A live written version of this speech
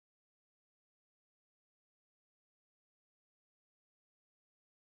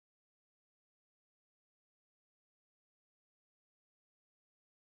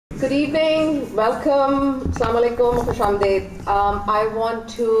Good evening, welcome, Assalamu alaikum, Khush Amdeed. I want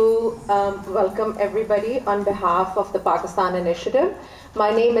to welcome everybody on behalf of the Pakistan Initiative.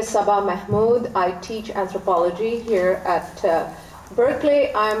 My name is Sabah Mahmood. I teach anthropology here at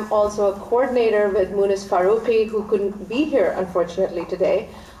Berkeley. I'm also a coordinator with Munis Farooqi, who couldn't be here, unfortunately, today,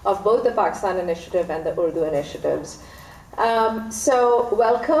 of both the Pakistan Initiative and the Urdu initiatives. So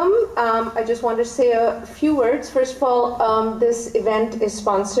welcome. I just want to say a few words. First of all, this event is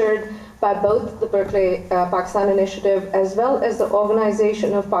sponsored by both the Berkeley Pakistan Initiative as well as the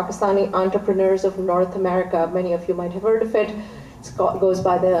Organization of Pakistani Entrepreneurs of North America. Many of you might have heard of it. It goes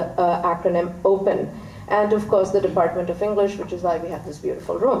by the acronym OPEN. And of course the Department of English, which is why we have this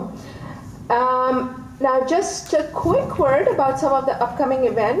beautiful room. Now, just a quick word about some of the upcoming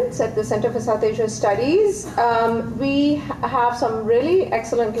events at the Center for South Asia Studies. We have some really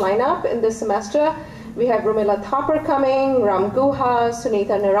excellent lineup in this semester. We have Rumila Thapar coming, Ram Guha,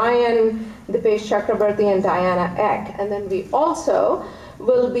 Sunita Narayan, Dipesh Chakrabarti, and Diana Eck. And then we also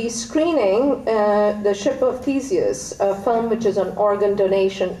will be screening The Ship of Theseus, a film which is on organ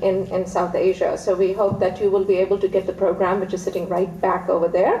donation in South Asia. So we hope that you will be able to get the program, which is sitting right back over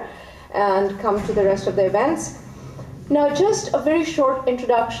there, and come to the rest of the events. Now, just a very short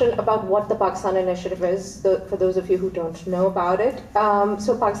introduction about what the Pakistan Initiative is, for those of you who don't know about it.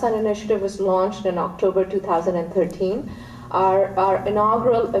 So Pakistan Initiative was launched in October 2013. Our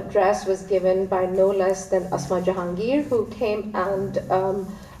inaugural address was given by no less than Asma Jahangir, who came and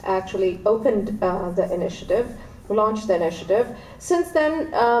actually opened the initiative, launched the initiative. Since then,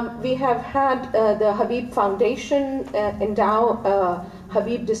 we have had the Habib Foundation endow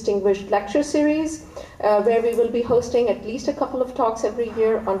Habib Distinguished Lecture Series, where we will be hosting at least a couple of talks every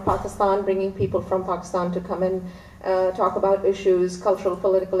year on Pakistan, bringing people from Pakistan to come and talk about issues, cultural,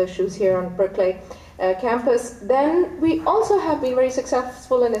 political issues here on Berkeley campus. Then we also have been very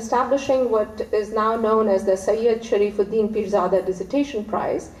successful in establishing what is now known as the Sayyid Sharifuddin Pirzada Dissertation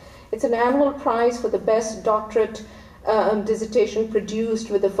Prize. It's an annual prize for the best doctorate dissertation produced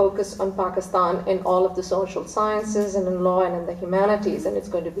with a focus on Pakistan in all of the social sciences and in law and in the humanities, and it's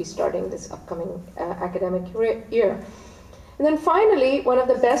going to be starting this upcoming academic year. And then finally, one of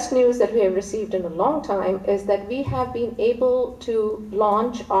the best news that we have received in a long time is that we have been able to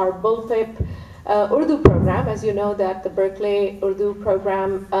launch our Bullwhip Urdu program. As you know, that the Berkeley Urdu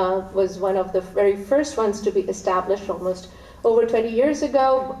program was one of the very first ones to be established almost over 20 years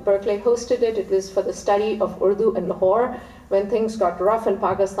ago. Berkeley hosted it. It was for the study of Urdu in Lahore. When things got rough in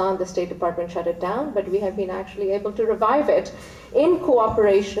Pakistan, the State Department shut it down, but we have been actually able to revive it in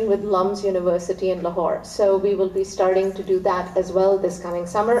cooperation with Lums University in Lahore. So we will be starting to do that as well this coming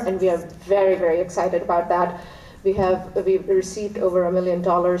summer, and we are very, very excited about that. We've received over $1 million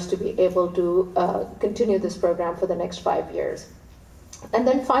to be able to continue this program for the next 5 years. And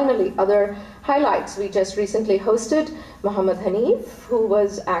then finally, other highlights. We just recently hosted Muhammad Hanif, who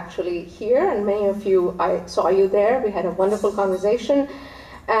was actually here, and many of you, I saw you there. We had a wonderful conversation.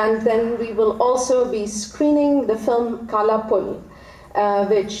 And then we will also be screening the film Kala Pul,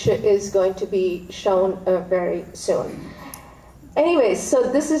 which is going to be shown very soon. Anyways, so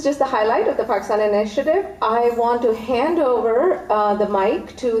this is just the highlight of the Pakistan Initiative. I want to hand over the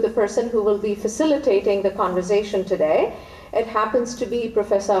mic to the person who will be facilitating the conversation today. It happens to be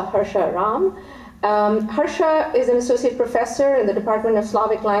Professor Harsha Ram. Harsha is an associate professor in the Department of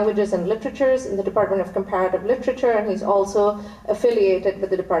Slavic Languages and Literatures in the Department of Comparative Literature, and he's also affiliated with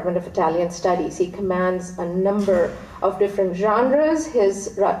the Department of Italian Studies. He commands a number of different genres.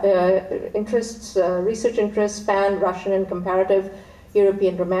 His research interests span Russian and comparative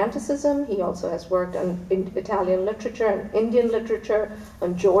European Romanticism. He also has worked on Italian literature and Indian literature,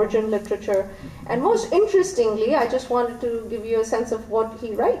 on Georgian literature. And most interestingly, I just wanted to give you a sense of what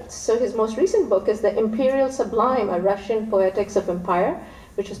he writes. So his most recent book is The Imperial Sublime, A Russian Poetics of Empire,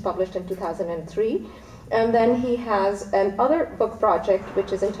 which was published in 2003. And then he has another book project,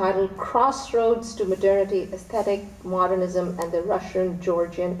 which is entitled Crossroads to Modernity, Aesthetic Modernism, and the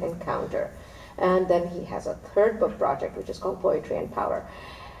Russian-Georgian Encounter. And then he has a third book project, which is called Poetry and Power.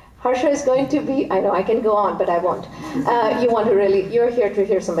 Harsha is going to be, I know I can go on, but I won't. You're here to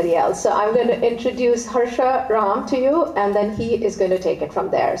hear somebody else. So I'm going to introduce Harsha Ram to you, and then he is going to take it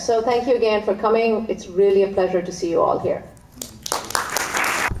from there. So thank you again for coming. It's really a pleasure to see you all here.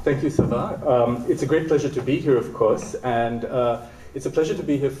 Thank you, Sabah. It's a great pleasure to be here, of course. And it's a pleasure to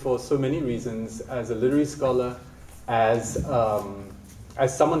be here for so many reasons. As a literary scholar, as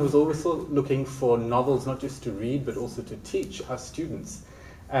someone who's also looking for novels, not just to read, but also to teach our students.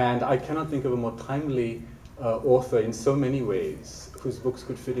 And I cannot think of a more timely author in so many ways, whose books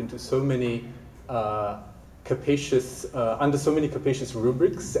could fit into so many capacious, under so many capacious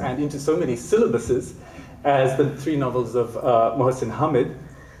rubrics and into so many syllabuses as the three novels of Mohsin Hamid.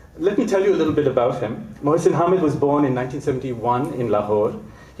 Let me tell you a little bit about him. Mohsin Hamid was born in 1971 in Lahore.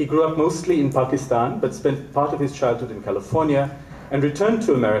 He grew up mostly in Pakistan, but spent part of his childhood in California and returned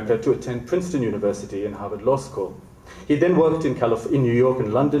to America to attend Princeton University and Harvard Law School. He then worked in New York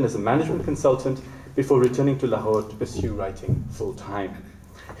and London as a management consultant before returning to Lahore to pursue writing full-time.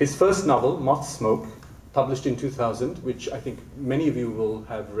 His first novel, Moth Smoke, published in 2000, which I think many of you will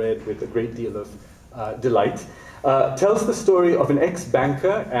have read with a great deal of delight, tells the story of an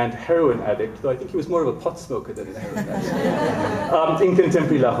ex-banker and heroin addict, though I think he was more of a pot smoker than a heroin addict, in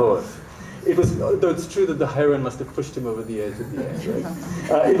contemporary Lahore. Though it's true that the heroin must have pushed him over the edge at the end,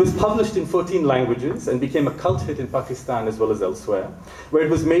 right? It was published in 14 languages and became a cult hit in Pakistan as well as elsewhere, where it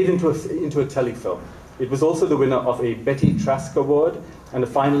was made into a telefilm. It was also the winner of a Betty Trask Award and a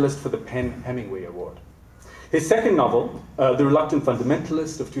finalist for the Penn Hemingway Award. His second novel, The Reluctant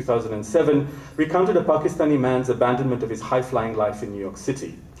Fundamentalist of 2007, recounted a Pakistani man's abandonment of his high-flying life in New York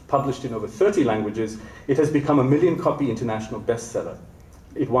City. Published in over 30 languages, it has become a million-copy international bestseller.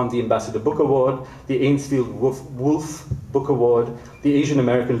 It won the Ambassador Book Award, the Ainsfield Wolf Book Award, the Asian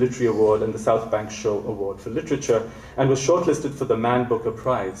American Literary Award, and the South Bank Show Award for Literature, and was shortlisted for the Man Booker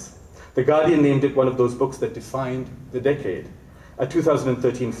Prize. The Guardian named it one of those books that defined the decade. A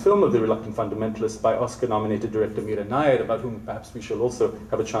 2013 film of The Reluctant Fundamentalist by Oscar-nominated director Meera Nair, about whom perhaps we shall also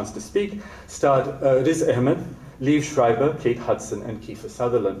have a chance to speak, starred Riz Ahmed, Liev Schreiber, Kate Hudson, and Kiefer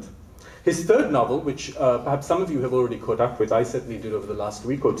Sutherland. His third novel, which perhaps some of you have already caught up with, I certainly did over the last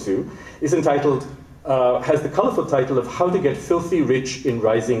week or two, is entitled, has the colorful title of How to Get Filthy Rich in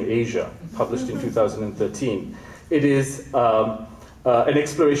Rising Asia, published in 2013. It is an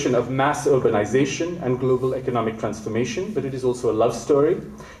exploration of mass urbanization and global economic transformation, but it is also a love story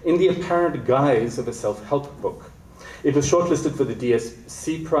in the apparent guise of a self-help book. It was shortlisted for the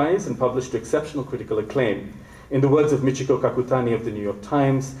DSC Prize and published to exceptional critical acclaim. In the words of Michiko Kakutani of the New York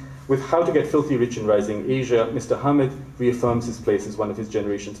Times, with How to Get Filthy Rich in Rising Asia, Mr. Hamid reaffirms his place as one of his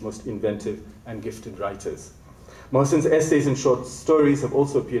generation's most inventive and gifted writers. Mohsin's essays and short stories have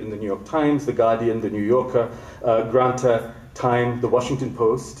also appeared in the New York Times, The Guardian, The New Yorker, Granta, Time, The Washington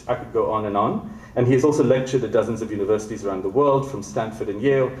Post. I could go on, and he has also lectured at dozens of universities around the world, from Stanford and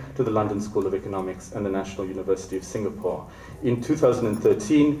Yale to the London School of Economics and the National University of Singapore. In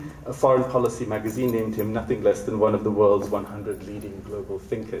 2013, a Foreign Policy magazine named him nothing less than one of the world's 100 leading global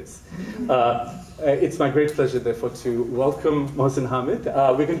thinkers. It's my great pleasure, therefore, to welcome Mohsin Hamid.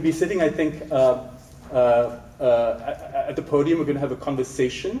 We're going to be sitting, I think, at the podium. We're going to have a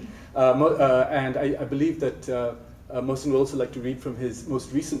conversation, and I believe that Mohsin will also like to read from his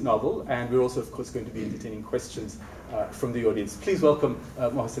most recent novel, and we're also, of course, going to be entertaining questions from the audience. Please welcome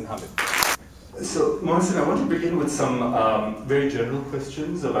Mohsin Hamid. So, Mohsin, I want to begin with some very general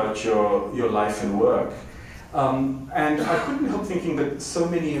questions about your life and work. And I couldn't help thinking that so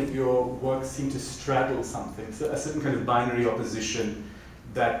many of your works seem to straddle something, so a certain kind of binary opposition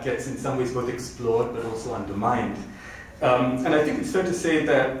that gets in some ways both explored but also undermined. And I think it's fair to say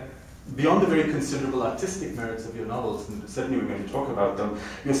that beyond the very considerable artistic merits of your novels, and certainly we're going to talk about them,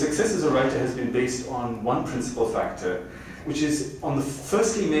 your success as a writer has been based on one principal factor, which is on the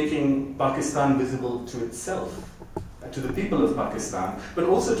firstly making Pakistan visible to itself, to the people of Pakistan, but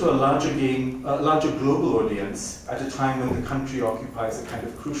also to a larger global audience at a time when the country occupies a kind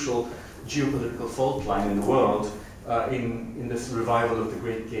of crucial geopolitical fault line in the world, in this revival of the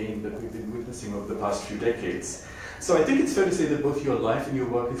great game that we've been witnessing over the past few decades. So I think it's fair to say that both your life and your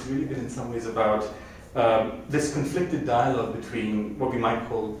work has really been in some ways about this conflicted dialogue between what we might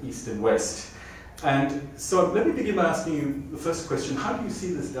call East and West. And so let me begin by asking you the first question. How do you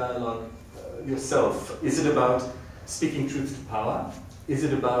see this dialogue yourself? Is it about speaking truth to power? Is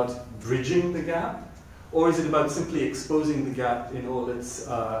it about bridging the gap? Or is it about simply exposing the gap in all its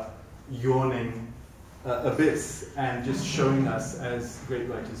yawning abyss and just showing us, as great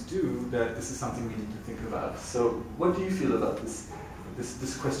writers do, that this is something we need to think about? So what do you feel about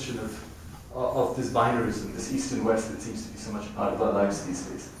this question of this binarism, this East and West that seems to be so much a part of our lives these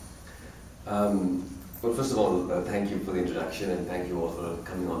days? Well, first of all, thank you for the introduction, and thank you all for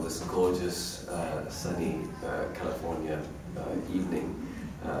coming on this gorgeous, sunny California evening.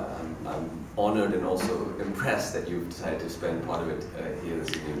 I'm honored and also impressed that you've decided to spend part of it here this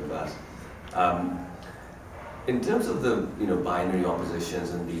evening with us. In terms of the binary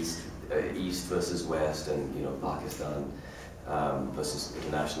oppositions and these East versus West and Pakistan versus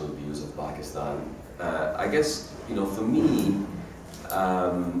international views of Pakistan, I guess for me,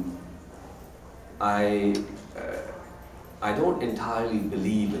 I don't entirely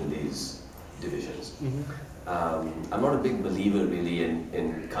believe in these divisions. I'm not a big believer really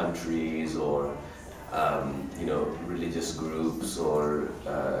in countries or religious groups or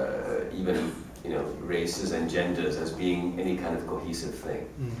even races and genders as being any kind of cohesive thing.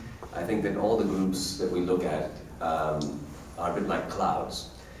 I think that all the groups that we look at are a bit like clouds.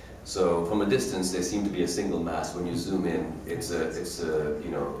 So from a distance, they seem to be a single mass. When you zoom in, it's a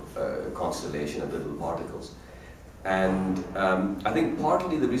constellation of little particles. And I think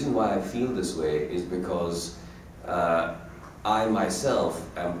partly the reason why I feel this way is because I myself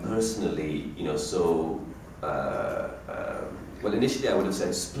am personally, well, initially I would have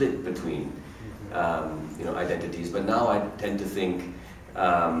said split between, identities, but now I tend to think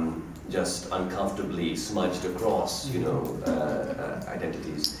just uncomfortably smudged across,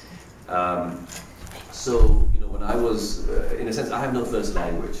 identities. When I was, in a sense, I have no first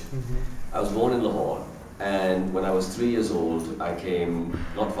language. I was born in Lahore, and when I was 3 years old, I came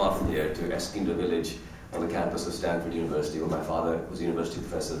not far from here to Eskinder village on the campus of Stanford University, where my father was a university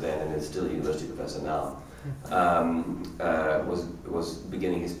professor then and is still a university professor now, was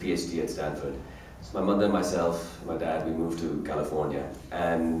beginning his PhD at Stanford. So my mother, myself, my dad, we moved to California,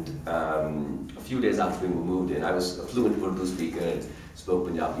 and a few days after we moved in, I was a fluent Urdu speaker and spoke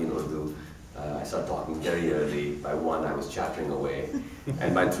Punjabi and Urdu. I started talking very early. By 1, I was chattering away,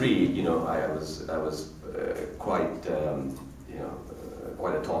 and by 3, I was quite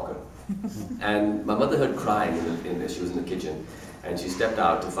a talker. And my mother heard crying she was in the kitchen, and she stepped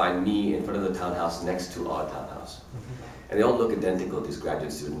out to find me in front of the townhouse next to our townhouse. And they all look identical, these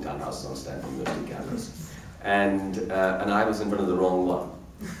graduate student townhouses on Stanford University campus. And I was in front of the wrong one.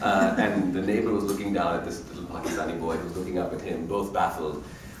 And the neighbor was looking down at this little Pakistani boy who was looking up at him, both baffled.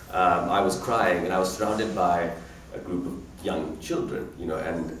 I was crying, and I was surrounded by a group of young children,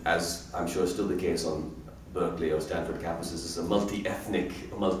 and as I'm sure is still the case on Berkeley or Stanford campuses, it's a multi-ethnic,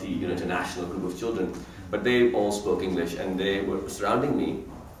 multi-international group of children. But they all spoke English, and they were surrounding me,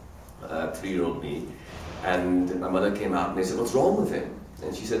 3-year-old me, and my mother came out and they said, "What's wrong with him?"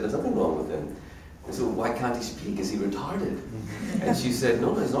 And she said, "There's nothing wrong with him." I said, "Why can't he speak? Is he retarded?" And she said,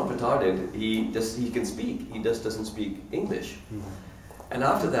 "No, he's not retarded. He can speak. He just doesn't speak English." And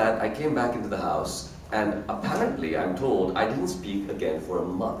after that, I came back into the house, and apparently, I'm told, I didn't speak again for a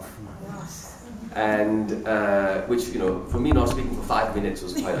month. And which, for me, not speaking for 5 minutes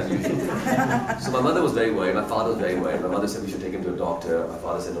was quite unusual. So my mother was very worried, my father was very worried. My mother said we should take him to a doctor. My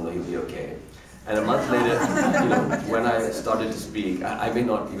father said, no, he'll be okay. And a month later, when I started to speak, I may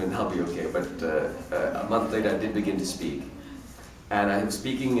not even now be okay, but a month later I did begin to speak. And I was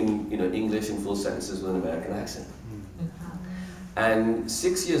speaking in English in full sentences with an American accent. And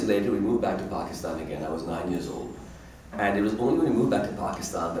 6 years later, we moved back to Pakistan again. I was 9 years old. And it was only when we moved back to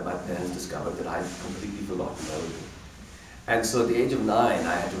Pakistan that my parents discovered that I'd completely forgotten Urdu. And so at the age of 9,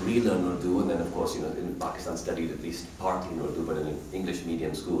 I had to relearn Urdu, and then of course, in Pakistan studied at least partly in Urdu, but in an English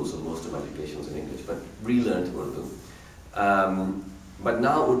medium school, so most of my education was in English, but relearned Urdu. But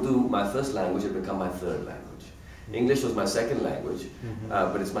now Urdu, my first language, had become my third language. English was my second language,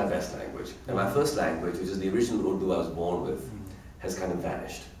 but it's my best language. And my first language, which is the original Urdu I was born with, has kind of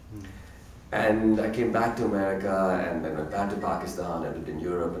vanished. And I came back to America, and then went back to Pakistan, I lived in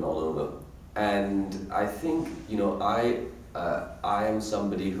Europe and all over. And I think, I am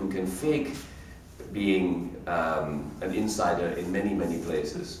somebody who can fake being an insider in many, many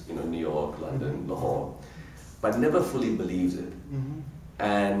places, New York, London, Lahore, but never fully believes it.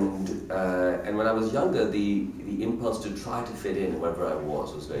 And when I was younger, the impulse to try to fit in wherever I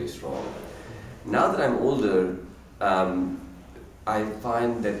was very strong. Now that I'm older, I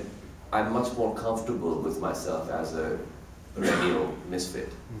find that I'm much more comfortable with myself as a perennial misfit.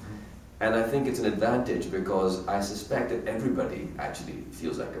 And I think it's an advantage because I suspect that everybody actually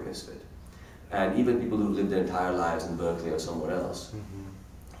feels like a misfit. And even people who've lived their entire lives in Berkeley or somewhere else.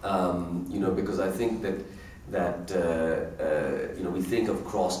 Because I think that we think of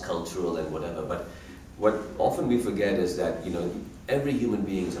cross-cultural and whatever, but what often we forget is that, every human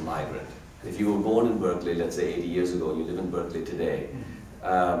being is a migrant. If you were born in Berkeley, let's say 80 years ago, and you live in Berkeley today,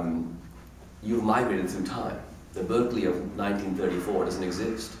 you've migrated through time. The Berkeley of 1934 doesn't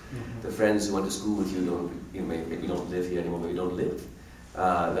exist. The friends who went to school with you maybe don't live here anymore, maybe don't live.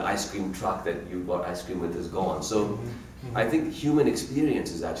 The ice cream truck that you bought ice cream with is gone. So I think human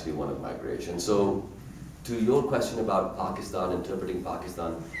experience is actually one of migration. So to your question about Pakistan, interpreting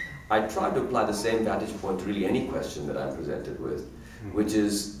Pakistan, I try to apply the same vantage point to really any question that I'm presented with, which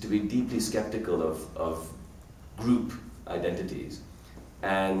is to be deeply skeptical of group identities,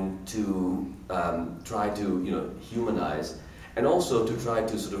 and to try to humanize, and also to try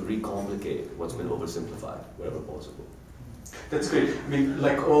to sort of recomplicate what's been oversimplified wherever possible. That's great. I mean,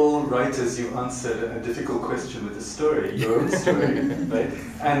 like all writers, you answered a difficult question with a story, your own story, right?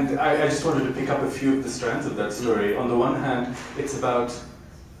 And I just wanted to pick up a few of the strands of that story. On the one hand, it's about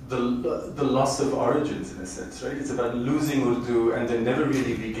the loss of origins, in a sense, right? It's about losing Urdu and then never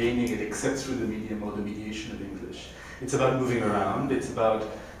really regaining it except through the medium or the mediation of English. It's about moving around. It's about,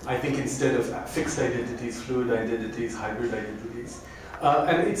 I think, instead of fixed identities, fluid identities, hybrid identities.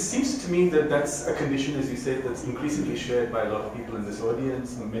 And it seems to me that that's a condition, as you said, that's increasingly shared by a lot of people in this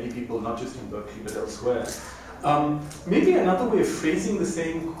audience, and many people, not just in Berkeley, but elsewhere. Maybe another way of phrasing the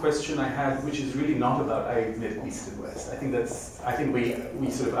same question I had, which is really not about, I admit, East and West. I think we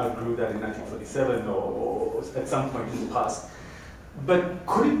sort of outgrew that in 1947 or at some point in the past. But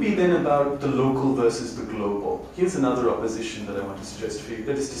could it be then about the local versus the global? Here's another opposition that I want to suggest for you.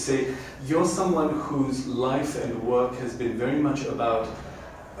 That is to say, you're someone whose life and work has been very much about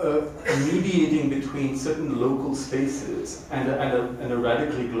mediating between certain local spaces and a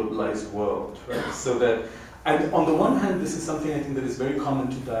radically globalized world, right? So that, and on the one hand, this is something I think that is very common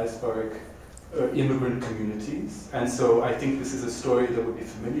to diasporic immigrant communities, and so I think this is a story that would be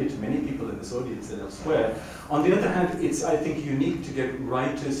familiar to many people in this audience and elsewhere. On the other hand, it's, I think, unique to get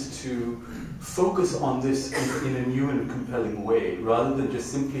writers to focus on this in a new and compelling way, rather than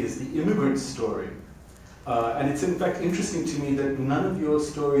just simply as the immigrant story. And it's in fact interesting to me that none of your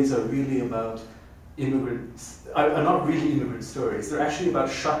stories are really about immigrants, are not really immigrant stories. They're actually about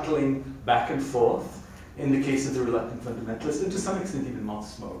shuttling back and forth, in the case of the Reluctant Fundamentalist, and to some extent even Moth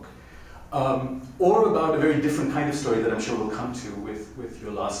Smoke. Or about a very different kind of story that I'm sure we'll come to with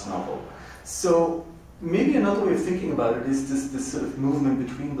your last novel. So maybe another way of thinking about it is this sort of movement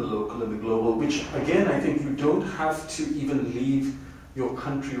between the local and the global, which again, I think you don't have to even leave your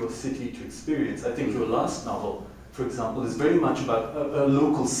country or city to experience. I think your last novel, for example, is very much about a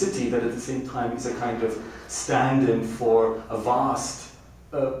local city that at the same time is a kind of stand-in for a vast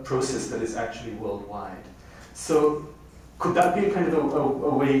process that is actually worldwide. So could that be a kind of a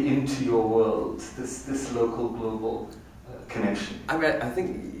way into your world, this local-global connection? I mean, I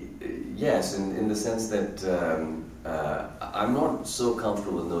think yes, in the sense that I'm not so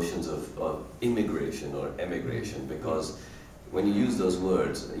comfortable with notions of immigration or emigration, because when you use those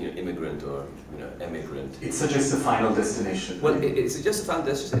words, immigrant or emigrant, it suggests a final destination. Well, it suggests a final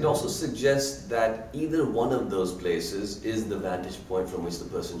destination. It also suggests that either one of those places is the vantage point from which the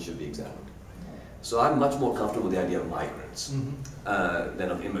person should be examined. So I'm much more comfortable with the idea of migrants than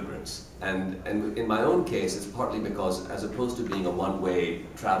of immigrants. And in my own case, it's partly because, as opposed to being a one-way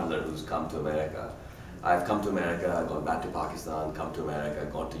traveler who's come to America, I've come to America, I've gone back to Pakistan, come to America,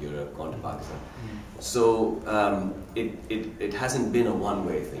 gone to Europe, gone to Pakistan. So it hasn't been a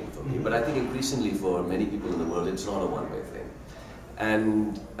one-way thing for me. But I think increasingly for many people in the world, it's not a one-way thing.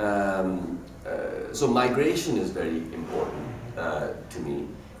 And so migration is very important to me.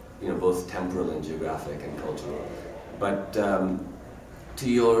 Both temporal and geographic and cultural. But to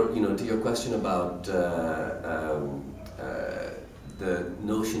your question about the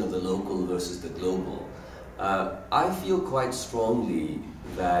notion of the local versus the global, I feel quite strongly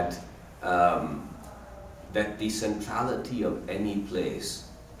that that the centrality of any place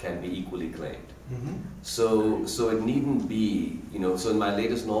can be equally claimed. So it needn't be, so in my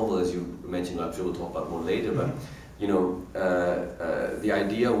latest novel, as you mentioned, I'm sure we'll talk about more later, but the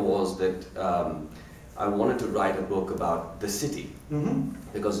idea was that I wanted to write a book about the city,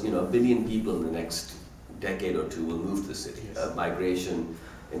 because 1 billion people in the next decade or two will move to the city. Yes. Migration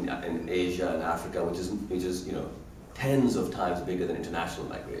in Asia and Africa, which is tens of times bigger than international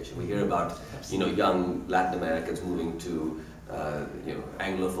migration. We hear about young Latin Americans moving to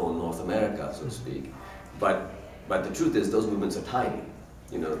Anglophone North America, so to speak, but the truth is those movements are tiny.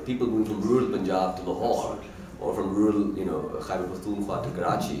 People moving from rural Punjab to Lahore, or from rural, Khyber Pakhtunkhwa to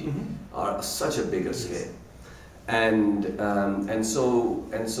Karachi, are such a bigger scale, and so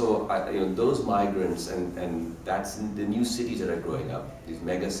those migrants, and that's the new cities that are growing up, these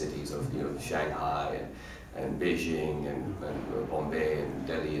mega cities of Shanghai and Beijing and Bombay and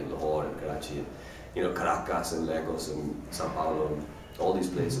Delhi and Lahore and Karachi, Caracas and Lagos and Sao Paulo, and all these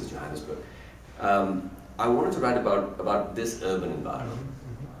places, Johannesburg. I wanted to write about this urban environment,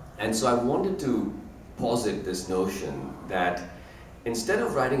 and so I wanted to posit this notion that instead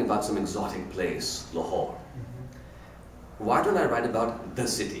of writing about some exotic place, Lahore, why don't I write about the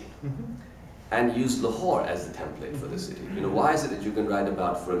city and use Lahore as the template for the city? Why is it that you can write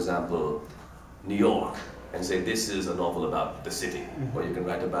about, for example, New York and say this is a novel about the city, or you can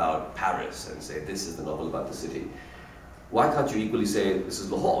write about Paris and say this is the novel about the city? Why can't you equally say this is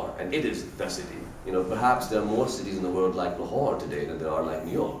Lahore and it is the city? Perhaps there are more cities in the world like Lahore today than there are like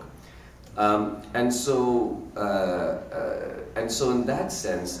New York. And so in that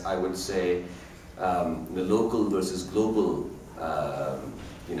sense, I would say the local versus global,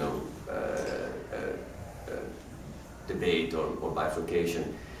 debate or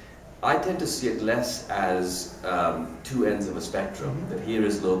bifurcation, I tend to see it less as two ends of a spectrum, that here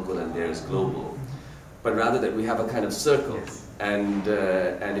is local and there is global, but rather that we have a kind of circle. Yes. And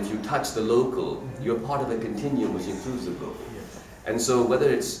if you touch the local, you're part of a continuum which includes the global. Yes. And so whether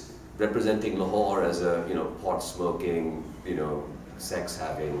it's representing Lahore as a pot smoking, sex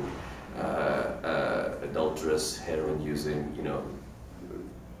having, adulterous, heroin using,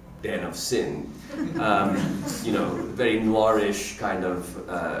 den of sin, very noirish kind of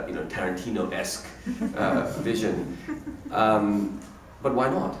Tarantino-esque vision. But why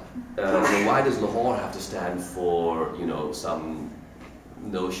not? Why does Lahore have to stand for some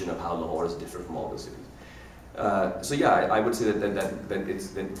notion of how Lahore is different from all the cities? So yeah, I would say that it's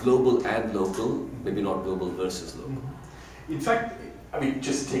that global and local, maybe not global versus local. In fact, I mean,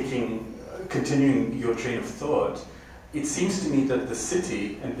 just continuing your train of thought, it seems to me that the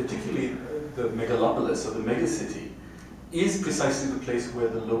city, and particularly the megalopolis or the megacity, is precisely the place where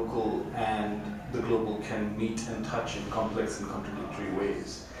the local and the global can meet and touch in complex and contradictory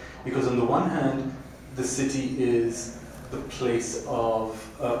ways. Because on the one hand, the city is the place of,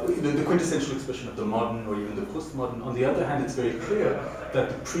 the quintessential expression of the modern or even the postmodern. On the other hand, it's very clear that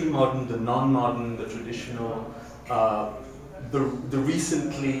the pre-modern, the non-modern, the traditional, the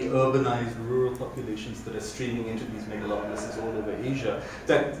recently urbanized rural populations that are streaming into these megalopolises all over Asia,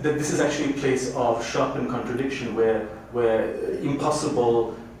 that this is actually a place of sharpened contradiction where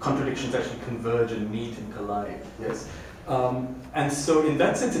impossible contradictions actually converge and meet and collide, yes? And so in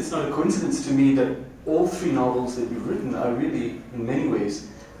that sense, it's not a coincidence to me that all three novels that you've written are really, in many ways,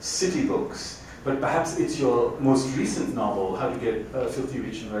 city books. But perhaps it's your most recent novel, How to Get Filthy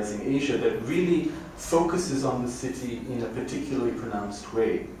Rich in Rising Asia, that really focuses on the city in a particularly pronounced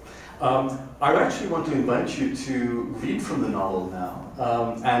way. I actually want to invite you to read from the novel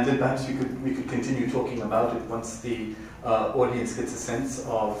now, and then perhaps we could continue talking about it once the audience gets a sense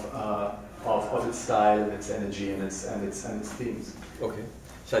of its style and its energy and its themes. Okay.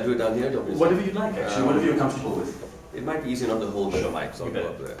 Shall I do it down here? Whatever you'd like, actually. Whatever you're comfortable with. It might be easy not to hold the mic, so I'll go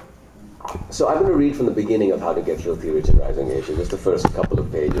up there. So I'm going to read from the beginning of How to Get Filthy Rich in Rising Asia, just the first couple of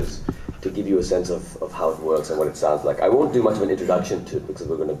pages, to give you a sense of how it works and what it sounds like. I won't do much of an introduction to it because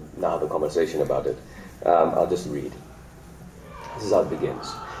we're going to now have a conversation about it. I'll just read. This is how it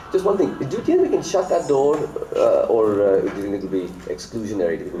begins. Just one thing, do you think we can shut that door, or do you think it'll be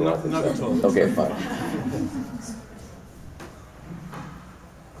exclusionary to people? Not at all. Okay, fine.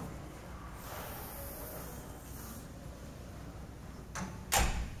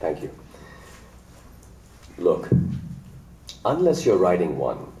 Thank you. Look, unless you're writing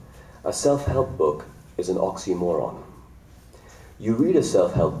one, a self-help book is an oxymoron. You read a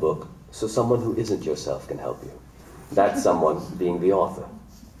self-help book so someone who isn't yourself can help you. That someone being the author.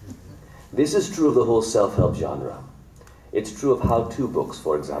 This is true of the whole self-help genre. It's true of how-to books,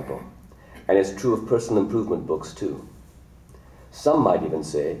 for example, and it's true of personal improvement books too. Some might even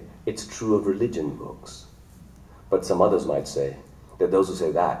say it's true of religion books. But some others might say that those who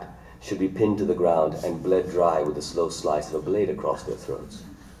say that should be pinned to the ground and bled dry with a slow slice of a blade across their throats.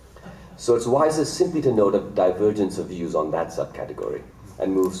 So it's wisest simply to note a divergence of views on that subcategory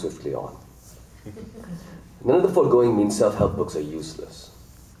and move swiftly on. None of the foregoing means self-help books are useless.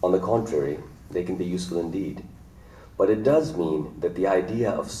 On the contrary, they can be useful indeed. But it does mean that the idea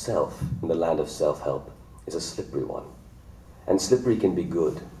of self in the land of self-help is a slippery one. And slippery can be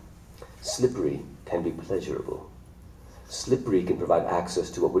good. Slippery can be pleasurable. Slippery can provide access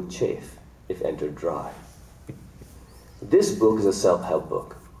to what would chafe if entered dry. This book is a self-help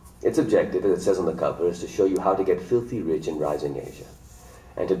book. Its objective, as it says on the cover, is to show you how to get filthy rich in rising Asia.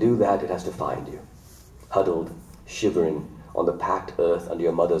 And to do that, it has to find you, huddled, shivering, on the packed earth under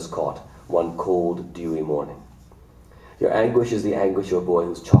your mother's cot one cold, dewy morning. Your anguish is the anguish of a boy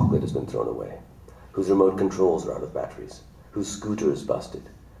whose chocolate has been thrown away, whose remote controls are out of batteries, whose scooter is busted,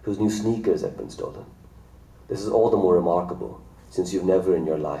 whose new sneakers have been stolen. This is all the more remarkable, since you've never in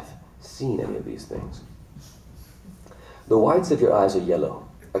your life seen any of these things. The whites of your eyes are yellow,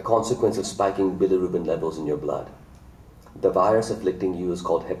 a consequence of spiking bilirubin levels in your blood. The virus afflicting you is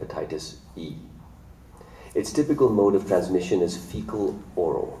called hepatitis E. Its typical mode of transmission is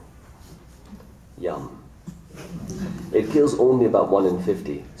fecal-oral. Yum. It kills only about 1 in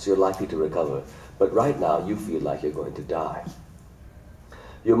 50, so you're likely to recover, but right now you feel like you're going to die.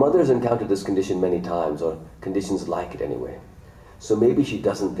 Your mother has encountered this condition many times, or conditions like it anyway, so maybe she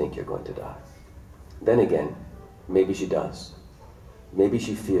doesn't think you're going to die. Then again, maybe she does. Maybe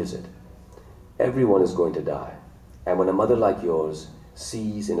she fears it. Everyone is going to die. And when a mother like yours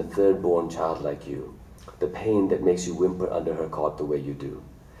sees in a third-born child like you the pain that makes you whimper under her cot the way you do,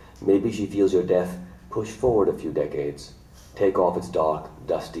 maybe she feels your death push forward a few decades, take off its dark,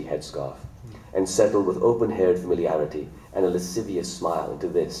 dusty headscarf, and settle with open-haired familiarity and a lascivious smile into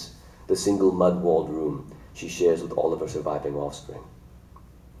this, the single mud-walled room she shares with all of her surviving offspring.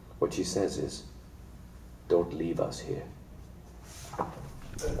 What she says is, "Don't leave us here."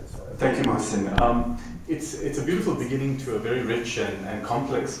 Thank you, Mohsin. It's a beautiful beginning to a very rich and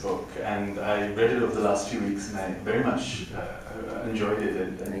complex book, and I read it over the last few weeks, and I very much enjoyed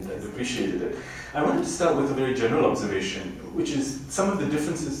it and appreciated it. I wanted to start with a very general observation, which is some of the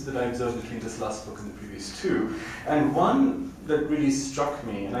differences that I observed between this last book and the previous two. And one that really struck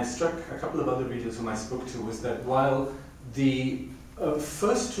me, and I struck a couple of other readers whom I spoke to, was that while the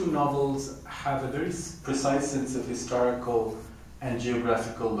first two novels have a very precise sense of historical and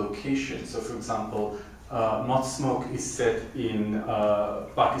geographical location. So, for example, Moth Smoke is set in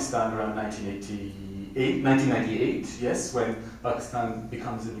Pakistan around 1998, yes, when Pakistan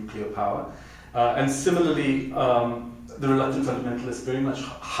becomes a nuclear power. And similarly, the Reluctant Fundamentalist very much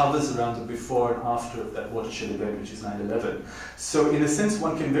hovers around the before and after of that watershed event, which is 9/11. So in a sense,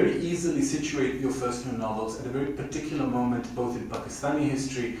 one can very easily situate your first two novels at a very particular moment, both in Pakistani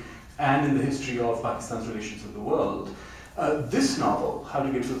history and in the history of Pakistan's relations with the world. This novel, How to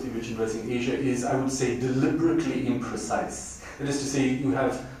Get Filthy Rich in Rising Asia, is, I would say, deliberately imprecise. That is to say, you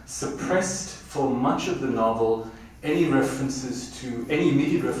have suppressed for much of the novel any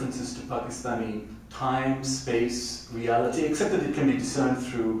immediate references to Pakistani time, space, reality, except that it can be discerned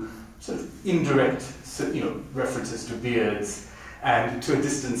through sort of indirect, references to beards and to a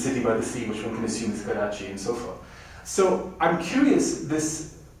distant city by the sea, which one can assume is Karachi and so forth. So I'm curious,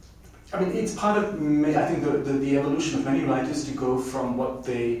 it's part of, I think, the evolution of many writers to go from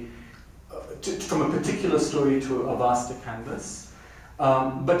from a particular story to a vaster canvas.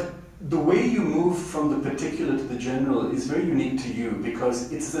 But the way you move from the particular to the general is very unique to you, because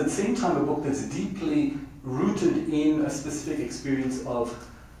it's at the same time a book that's deeply rooted in a specific experience of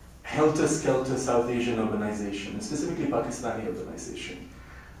helter-skelter South Asian urbanization, and specifically Pakistani urbanization.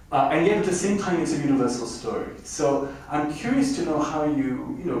 And yet at the same time it's a universal story. So I'm curious to know how you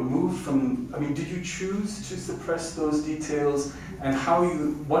moved from, did you choose to suppress those details, and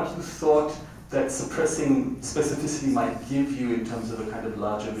what you thought that suppressing specificity might give you in terms of a kind of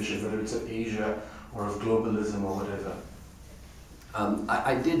larger vision, whether it's of Asia or of globalism or whatever?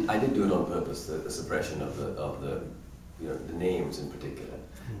 I did do it on purpose, the suppression of the names in particular.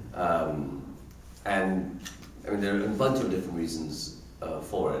 And there are a bunch of different reasons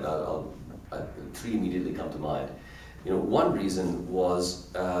for it. Three immediately come to mind. One reason was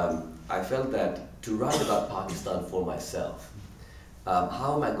I felt that to write about Pakistan for myself,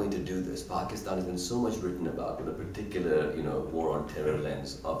 how am I going to do this? Pakistan has been so much written about with a particular, war on terror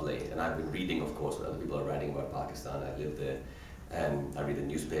lens of late. And I've been reading, of course, when other people are writing about Pakistan. I live there, and I read the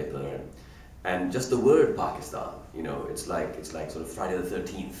newspaper, and just the word Pakistan, it's like sort of Friday the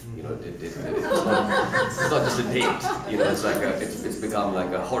 13th. It's not just a date. It's become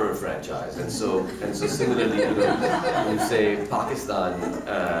like a horror franchise. And so similarly, when you say Pakistan,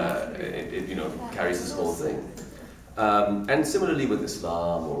 it carries this whole thing. And similarly with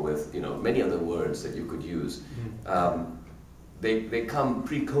Islam, or with many other words that you could use, they come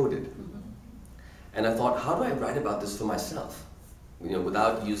pre-coded. And I thought, how do I write about this for myself?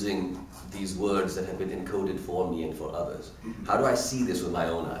 Without using these words that have been encoded for me and for others. How do I see this with my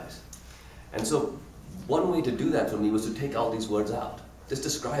own eyes? And so one way to do that for me was to take all these words out. Just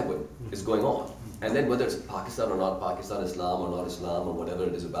describe what is going on. And then whether it's Pakistan or not Pakistan, Islam or not Islam, or whatever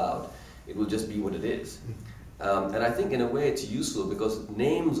it is about, it will just be what it is. And I think in a way it's useful because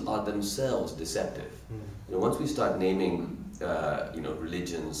names are themselves deceptive. Once we start naming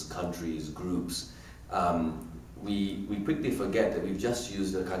religions, countries, groups, we quickly forget that we've just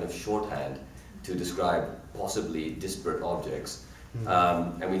used a kind of shorthand to describe possibly disparate objects,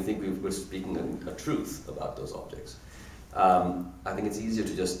 and we think we're speaking a truth about those objects. I think it's easier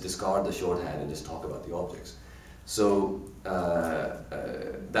to just discard the shorthand and just talk about the objects. So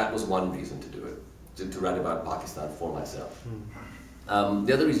that was one reason to do it, to write about Pakistan for myself.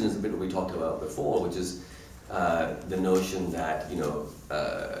 The other reason is a bit what we talked about before, which is the notion that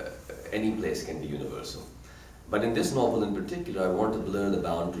any place can be universal. But in this novel in particular, I wanted to blur the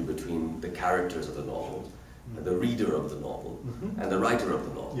boundary between the characters of the novel, the reader of the novel, and the writer of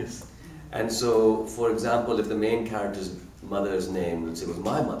the novel. Yes. And so, for example, if the main character's mother's name, let's say, was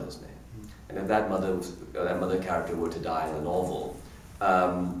my mother's name, and if that mother character were to die in the novel,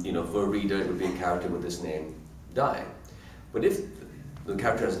 for a reader, it would be a character with this name dying. But if the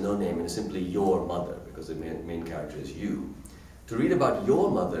character has no name and is simply your mother, because the main character is you. To read about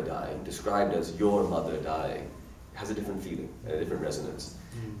your mother dying, described as your mother dying, has a different feeling, a different resonance.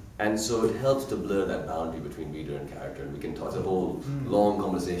 And so it helps to blur that boundary between reader and character, and we can talk, it's a whole long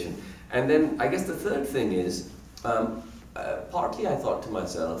conversation. And then I guess the third thing is, partly I thought to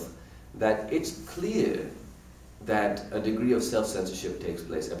myself that it's clear that a degree of self-censorship takes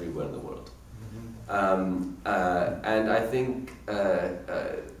place everywhere in the world. And I think,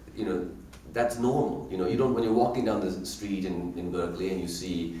 you know, that's normal. You know, you don't, when you're walking down the street in Berkeley and you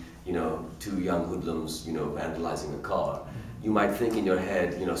see, you know, two young hoodlums, you know, vandalizing a car, you might think in your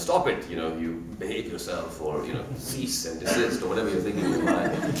head, you know, stop it, you know, you behave yourself, or, you know, cease and desist, or whatever you're thinking in your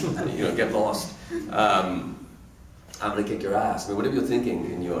mind, you know, get lost. I'm going to kick your ass. I mean, whatever you're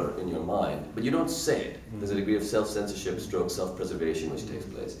thinking in your mind, but you don't say it. There's a degree of self-censorship, stroke self-preservation which takes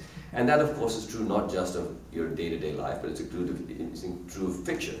place. And that, of course, is true not just of your day-to-day life, but it's true of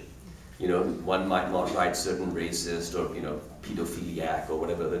fiction. You know, one might not write certain racist or, you know, pedophiliac or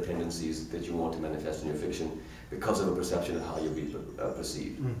whatever other tendencies that you want to manifest in your fiction because of a perception of how you'll be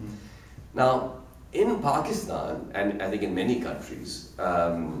perceived. Now, in Pakistan, and I think in many countries,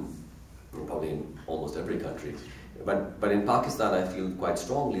 probably in almost every country, but in Pakistan I feel quite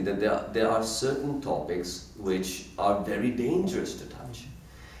strongly that there are certain topics which are very dangerous to touch.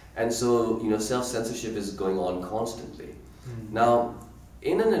 And so, you know, self-censorship is going on constantly. Now,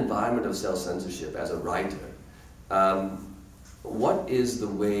 in an environment of self-censorship as a writer, what is the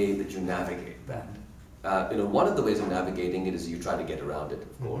way that you navigate that? You know, one of the ways of navigating it is you try to get around it,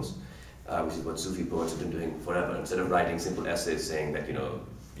 of course, which is what Sufi poets have been doing forever. Instead of writing simple essays saying that, you know,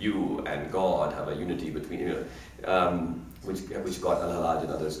 you and God have a unity between, you know, which God al-Halaj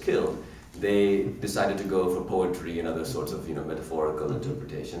and others killed, they decided to go for poetry and other sorts of, you know, metaphorical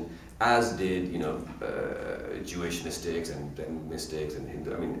interpretation, as did, you know, Jewish mystics and mystics and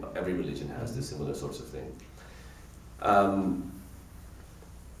Hindu. I mean, every religion has this similar sorts of thing.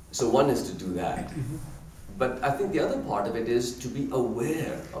 So one is to do that. But I think the other part of it is to be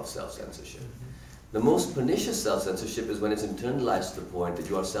aware of self-censorship. The most pernicious self-censorship is when it's internalized to the point that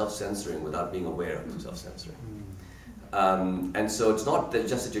you are self-censoring without being aware of self-censoring. And so it's not that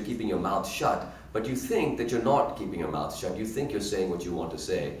just that you're keeping your mouth shut, but you think that you're not keeping your mouth shut. You think you're saying what you want to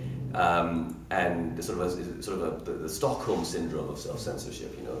say. And the the Stockholm syndrome of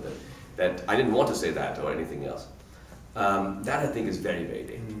self-censorship, you know, that I didn't want to say that or anything else. That I think is very, very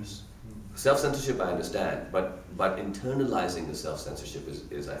dangerous. Self-censorship I understand, but internalizing the self-censorship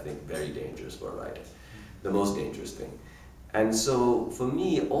is I think very dangerous for a writer. The most dangerous thing. And so for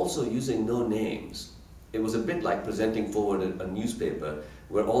me, also using no names, it was a bit like presenting forward a newspaper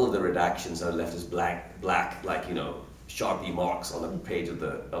where all of the redactions are left as black, like, you know, Sharpie marks on the page of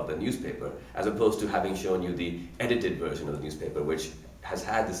the newspaper, as opposed to having shown you the edited version of the newspaper, which has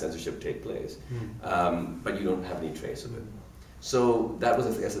had the censorship take place, but you don't have any trace of it. So that was,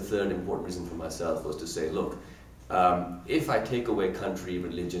 I guess, a third important reason for myself, was to say, look, if I take away country,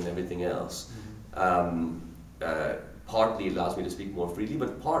 religion, everything else, partly it allows me to speak more freely,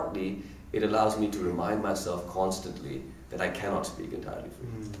 but partly it allows me to remind myself constantly that I cannot speak entirely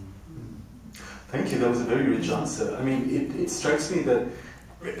freely. Thank you, that was a very rich answer. I mean, it strikes me that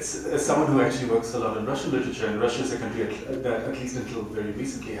as someone who actually works a lot in Russian literature, and Russia is a country that, at least until very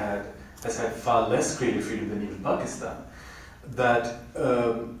recently, has had far less creative freedom than even Pakistan, that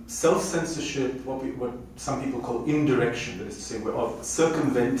self-censorship, what some people call indirection, that is to say, of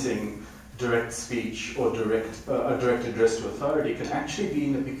circumventing direct speech or a direct address to authority, can actually be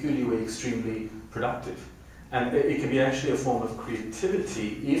in a peculiar way extremely productive. And it can be actually a form of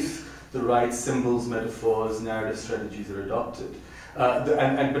creativity if the right symbols, metaphors, narrative strategies are adopted. But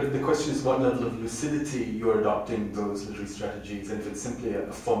the question is what level of lucidity you're adopting those literary strategies, and if it's simply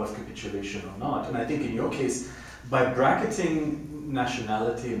a form of capitulation or not. And I think in your case, by bracketing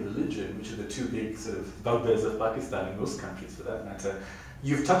nationality and religion, which are the two big sort of bugbears of Pakistan and most countries for that matter,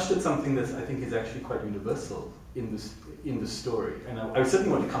 you've touched on something that I think is actually quite universal in the story. And I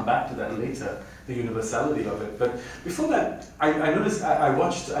certainly want to come back to that later, the universality of it. But before that, I noticed,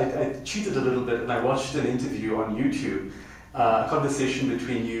 I cheated a little bit, and I watched an interview on YouTube, a conversation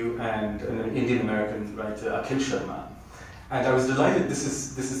between you and an Indian-American writer, Akhil Sharma. And I was delighted, this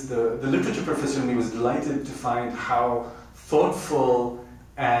is the literature professor in me was delighted to find how thoughtful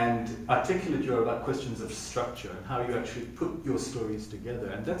and articulate you are about questions of structure and how you actually put your stories together.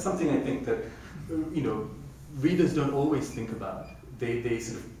 And that's something I think that, you know, readers don't always think about. They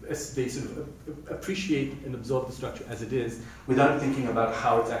sort of appreciate and absorb the structure as it is without thinking about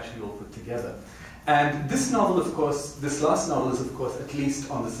how it's actually all put together. And this novel, of course, this last novel is, of course, at least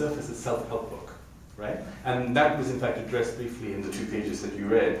on the surface, a self-help book, right? And that was in fact addressed briefly in the 2 pages that you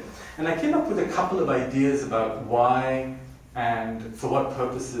read. And I came up with a couple of ideas about why and for what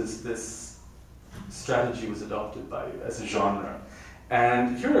purposes this strategy was adopted by you as a genre.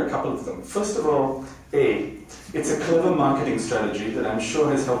 And here are a couple of them. First of all, A, it's a clever marketing strategy that I'm sure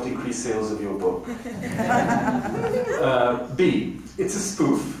has helped increase sales of your book. B, it's a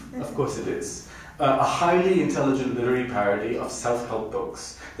spoof, of course it is. A highly intelligent literary parody of self-help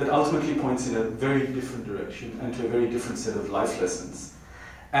books that ultimately points in a very different direction and to a very different set of life lessons.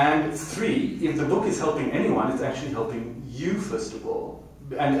 And 3, if the book is helping anyone, it's actually helping you first of all,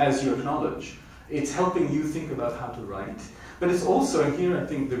 and as you acknowledge, it's helping you think about how to write. But it's also, and here I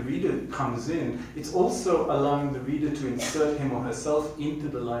think the reader comes in, it's also allowing the reader to insert him or herself into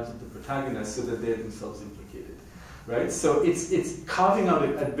the lives of the protagonist so that they're themselves implicated, right? So it's carving out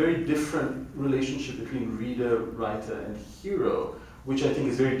a very different relationship between reader, writer, and hero, which I think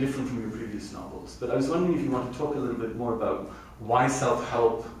is very different from your previous novels. But I was wondering if you want to talk a little bit more about why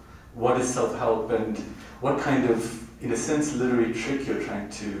self-help, what is self-help, and what kind of, in a sense, literary trick you're trying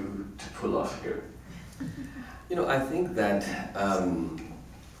to pull off here. You know, I think that,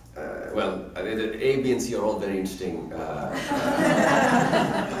 well, A, B, and C are all very interesting.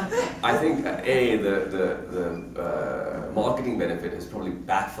 I think the marketing benefit has probably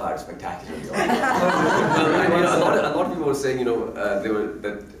backfired spectacularly. Well, a lot of people were saying, you know,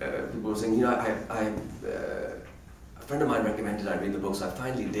 people were saying, you know, a friend of mine recommended I read the book, so I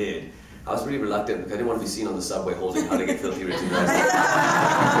finally did. I was really reluctant because I didn't want to be seen on the subway holding How to Get Filthy Rich and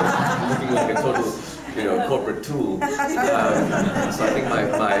looking like a total, you know, corporate tool. So I think my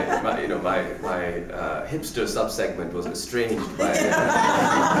hipster subsegment was estranged by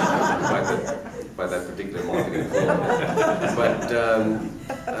that particular marketing form.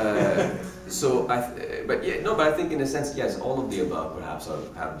 But I think in a sense, yes, all of the above perhaps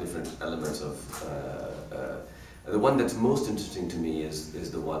have different elements of. The one that's most interesting to me is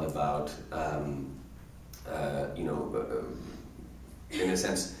the one about, you know, in a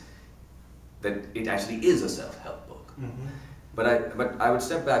sense, that it actually is a self-help book. Mm-hmm. But I would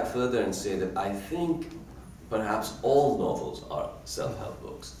step back further and say that I think perhaps all novels are self-help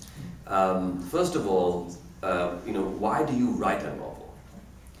books. First of all, you know, why do you write a novel?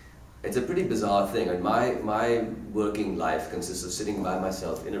 It's a pretty bizarre thing. And my working life consists of sitting by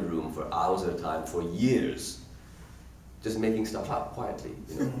myself in a room for hours at a time for years, just making stuff up quietly.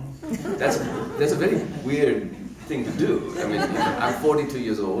 You know, that's a very weird thing to do. I mean, I'm 42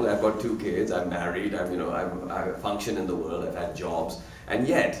 years old. I've got 2 kids. I'm married. I function in the world. I've had jobs, and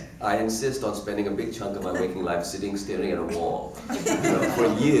yet I insist on spending a big chunk of my waking life sitting, staring at a wall, you know, for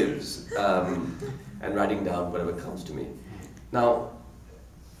years, and writing down whatever comes to me. Now,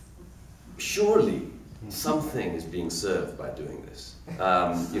 surely something is being served by doing this.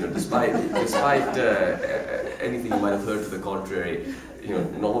 You know, despite anything you might have heard to the contrary, you know,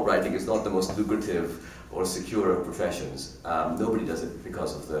 novel writing is not the most lucrative or secure of professions. Nobody does it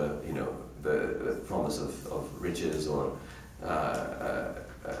because of the, you know, the promise of riches or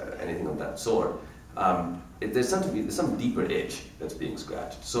anything of that sort. There's some deeper itch that's being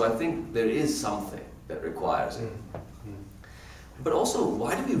scratched. So I think there is something that requires it. But also,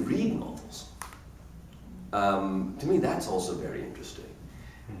 why do we read novels? To me, that's also very interesting.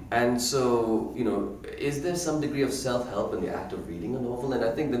 And so, you know, is there some degree of self-help in the act of reading a novel? And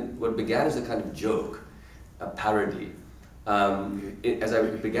I think that what began as a kind of joke, a parody, as I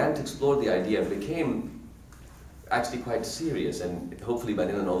began to explore the idea, it became actually quite serious and hopefully by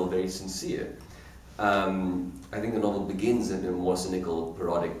the end of the novel very sincere. I think the novel begins in a more cynical,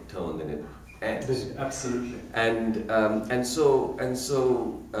 parodic tone than it ends. Absolutely.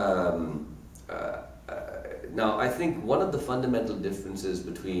 Now, I think one of the fundamental differences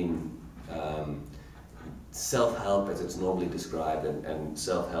between self-help as it's normally described and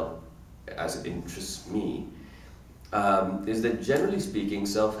self-help as it interests me is that generally speaking,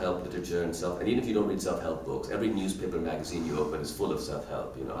 self-help literature and even if you don't read self-help books, every newspaper magazine you open is full of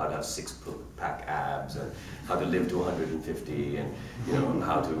self-help. You know, how to have 6-pack abs and how to live to 150 and, you know,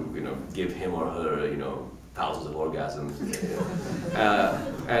 how to, you know, give him or her, you know, thousands of orgasms.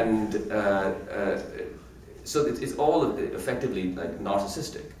 So it's all effectively like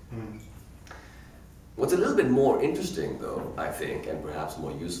narcissistic. What's a little bit more interesting, though, I think, and perhaps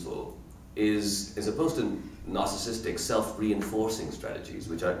more useful, is as opposed to narcissistic self-reinforcing strategies,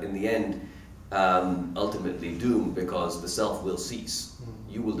 which are in the end ultimately doomed because the self will cease.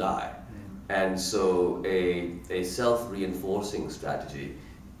 You will die. And so a self-reinforcing strategy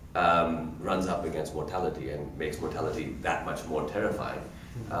runs up against mortality and makes mortality that much more terrifying.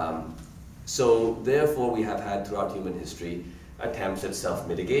 So therefore we have had throughout human history attempts at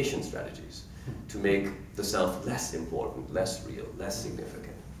self-mitigation strategies. to make the self less important, less real, less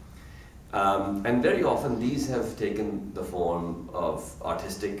significant. And very often these have taken the form of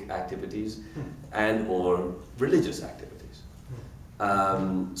artistic activities and or religious activities.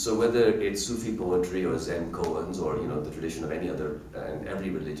 So whether it's Sufi poetry or Zen koans or the tradition of any other, and every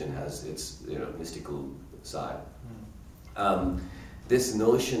religion has its mystical side. This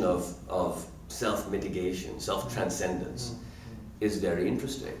notion of self-mitigation, self-transcendence is very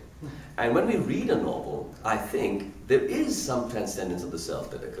interesting. And when we read a novel, I think there is some transcendence of the self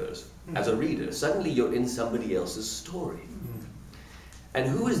that occurs. As a reader, suddenly you're in somebody else's story. And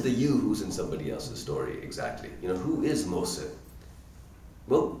who is the you who's in somebody else's story exactly? Who is Mohsin?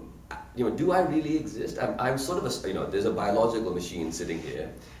 Well, do I really exist? I'm sort of there's a biological machine sitting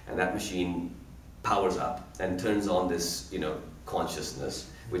here, and that machine powers up and turns on this, consciousness,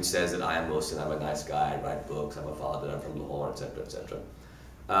 which says that I am Mohsin, I'm a nice guy, I write books, I'm a father, I'm from Lahore, etc., etc.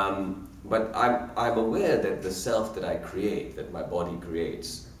 But I'm aware that the self that I create, that my body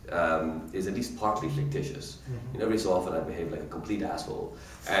creates, is at least partly fictitious. Every so often I behave like a complete asshole,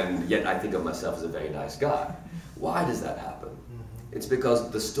 and yet I think of myself as a very nice guy. Why does that happen? It's because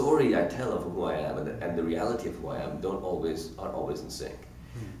the story I tell of who I am and the reality of who I am aren't always in sync.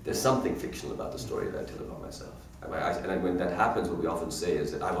 There's something fictional about the story that I tell about myself. And when that happens, what we often say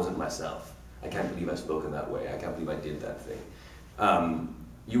is that I wasn't myself. I can't believe I spoke in that way. I can't believe I did that thing.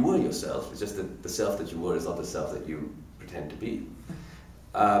 You were yourself. It's just that the self that you were is not the self that you pretend to be.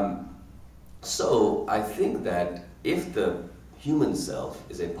 So I think that if the human self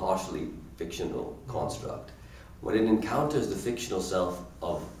is a partially fictional construct, when it encounters the fictional self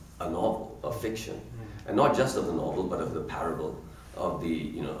of a novel, of fiction, and not just of the novel, but of the parable, of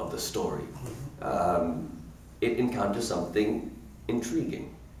the of the story, it encounters something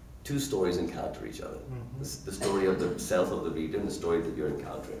intriguing. Two stories encounter each other: the story of the self of the reader and the story that you're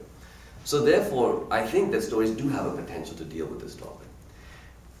encountering. So therefore, I think that stories do have a potential to deal with this topic.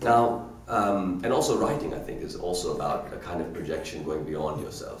 Now, and also writing, I think, is also about a kind of projection going beyond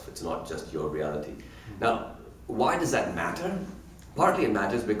yourself. It's not just your reality. Now, why does that matter? Partly it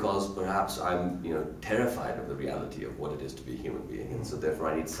matters because perhaps I'm terrified of the reality of what it is to be a human being, and so therefore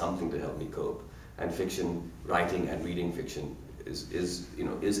I need something to help me cope. And fiction, writing and reading fiction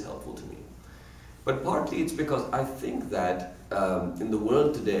is helpful to me. But partly it's because I think that in the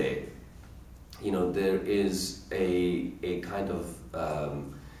world today, there is a kind of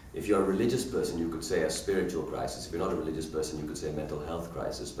if you're a religious person, you could say a spiritual crisis. If you're not a religious person, you could say a mental health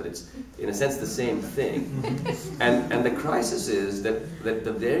crisis. But it's, in a sense, the same thing. And the crisis is that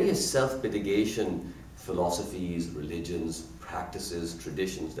the various self-mitigation philosophies, religions, practices,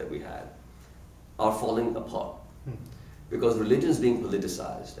 traditions that we had are falling apart. Because religion is being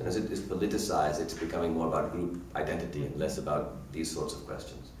politicized. And as it is politicized, it's becoming more about group identity and less about these sorts of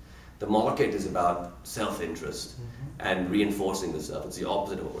questions. The market is about self-interest and reinforcing the self. It's the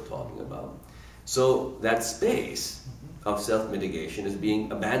opposite of what we're talking about. So that space of self-mitigation is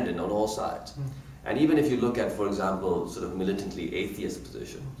being abandoned on all sides. And even if you look at, for example, sort of militantly atheist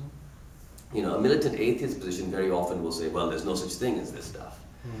positions, a militant atheist position very often will say, well, there's no such thing as this stuff.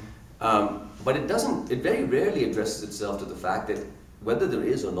 But it very rarely addresses itself to the fact that whether there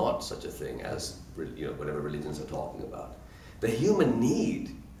is or not such a thing as, whatever religions are talking about, the human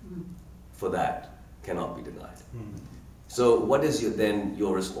need for that cannot be denied. So what is then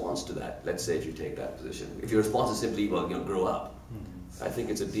your response to that? Let's say if you take that position. If your response is simply, well, grow up, I think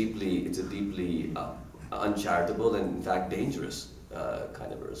it's a deeply uncharitable and in fact dangerous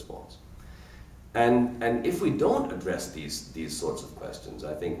kind of a response. And if we don't address these sorts of questions,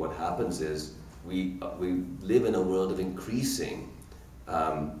 I think what happens is we live in a world of increasing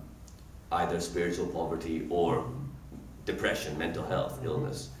either spiritual poverty or depression, mental health,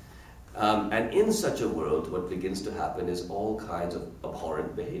 illness. And in such a world, what begins to happen is all kinds of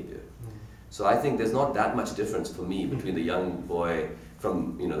abhorrent behavior. So I think there's not that much difference for me between the young boy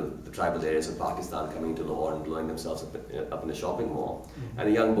from the tribal areas of Pakistan coming to Lahore and blowing themselves up in a shopping mall, and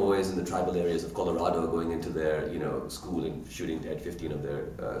the young boys in the tribal areas of Colorado going into their school and shooting dead 15 of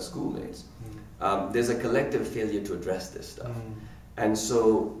their schoolmates. There's a collective failure to address this stuff. And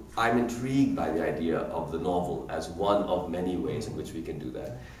so I'm intrigued by the idea of the novel as one of many ways in which we can do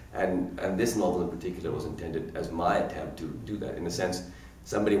that. And this novel in particular was intended as my attempt to do that. In a sense,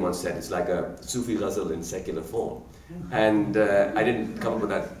 somebody once said it's like a Sufi ghazal in secular form. And I didn't come up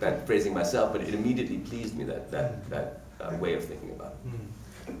with that phrasing myself, but it immediately pleased me, that way of thinking about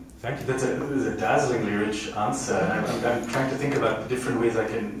it. Thank you. That was a dazzlingly rich answer. I'm trying to think about different ways I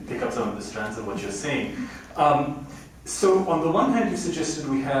can pick up some of the strands of what you're saying. So on the one hand, you suggested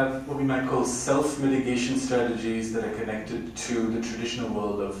we have what we might call self-mitigation strategies that are connected to the traditional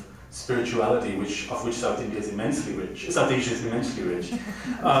world of spirituality, of which South India is immensely rich. South Asia is immensely rich.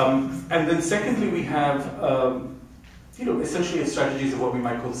 And then secondly, we have essentially strategies of what we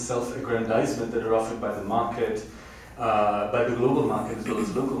might call self-aggrandizement that are offered by the market, by the global market as well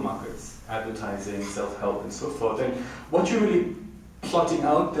as local markets, advertising, self-help, and so forth. And what you're really plotting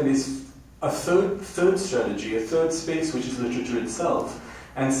out then is a third strategy, a third space, which is literature itself,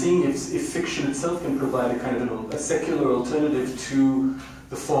 and seeing if fiction itself can provide a kind of a secular alternative to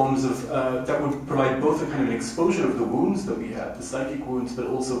the forms of, that would provide both a kind of an exposure of the wounds that we have, the psychic wounds, but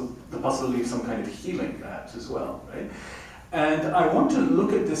also the possibility of some kind of healing, perhaps, as well, right? And I want to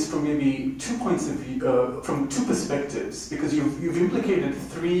look at this from maybe 2 points of view, from 2 perspectives, because you've implicated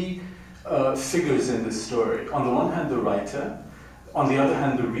 3 figures in this story. On the one hand, the writer, on the other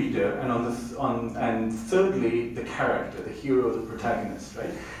hand, the reader, and and thirdly, the character, the hero, the protagonist,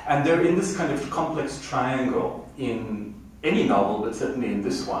 right? And they're in this kind of complex triangle in any novel, but certainly in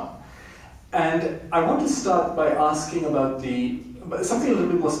this one. And I want to start by asking about something a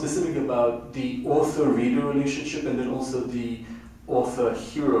little bit more specific about the author-reader relationship, and then also the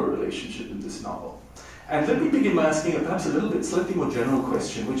author-hero relationship in this novel. And let me begin by asking perhaps a little bit slightly more general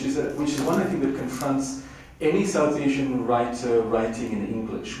question, which is one I think that confronts any South Asian writer writing in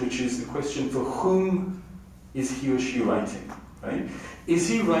English, which is the question: for whom is he or she writing, right? Is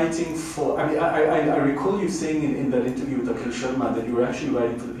he writing for, I mean, I recall you saying in that interview with Akhil Sharma that you were actually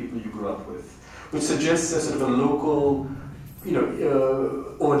writing for the people you grew up with, which suggests a sort of a local,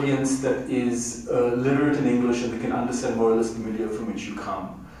 audience that is literate in English and that can understand more or less the milieu from which you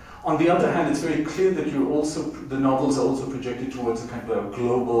come. On the other hand, it's very clear that the novels are also projected towards a kind of a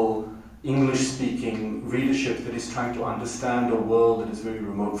global English-speaking readership that is trying to understand a world that is very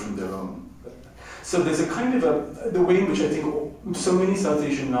remote from their own. So there's a kind of the way in which I think so many South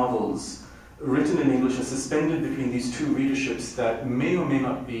Asian novels written in English are suspended between these 2 readerships that may or may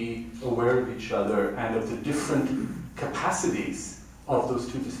not be aware of each other and of the different capacities of those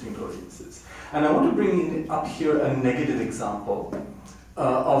 2 distinct audiences. And I want to bring up here a negative example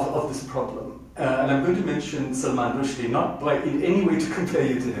of this problem. And I'm going to mention Salman Rushdie, not in any way to compare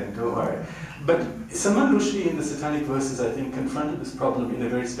you to him, don't worry. But Salman Rushdie in the Satanic Verses, I think, confronted this problem in a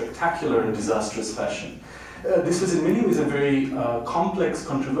very spectacular and disastrous fashion. This was in many ways a very complex,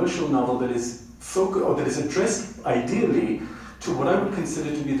 controversial novel that is addressed ideally to what I would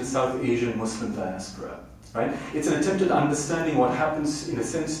consider to be the South Asian Muslim diaspora. Right? It's an attempt at understanding what happens, in a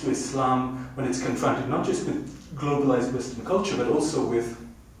sense, to Islam when it's confronted not just with globalized Western culture, but also with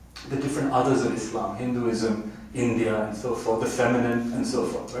the different others of Islam, Hinduism, India, and so forth, the feminine, and so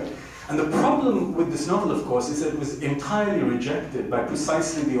forth. Right? And the problem with this novel, of course, is that it was entirely rejected by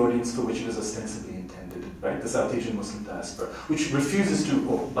precisely the audience for which it was ostensibly intended, right? The South Asian Muslim diaspora, which refuses to,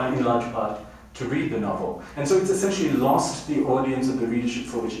 or by in large part, to read the novel. And so it's essentially lost the audience or the readership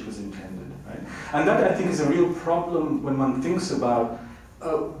for which it was intended. And that, I think, is a real problem when one thinks about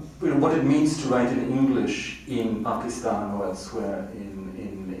what it means to write in English in Pakistan or elsewhere in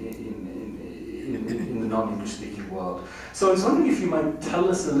the non-English speaking world. So I was wondering if you might tell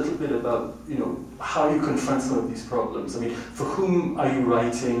us a little bit about how you confront some of these problems. I mean, for whom are you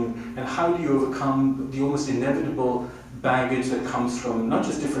writing, and how do you overcome the almost inevitable baggage that comes from not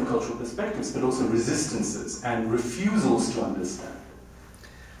just different cultural perspectives, but also resistances and refusals to understand?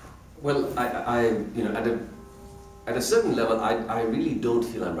 Well, at a certain level, I really don't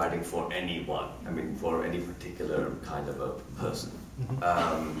feel I'm writing for anyone. I mean, for any particular kind of a person.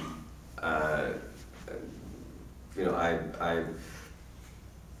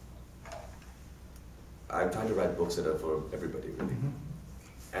 I try to write books that are for everybody, really.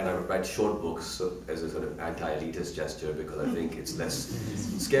 And I write short books as a sort of anti-elitist gesture because I think it's less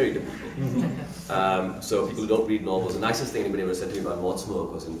scary to people. So people who don't read novels, the nicest thing anybody ever said to me about Moth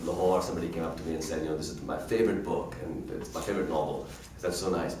Smoke was in Lahore. Somebody came up to me and said, this is my favorite book and it's my favorite novel. That's so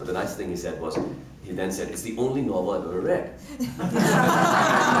nice. But the nice thing he said was, he then said, it's the only novel I've ever read.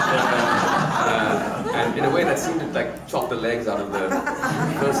 And in a way that seemed to like chop the legs out of the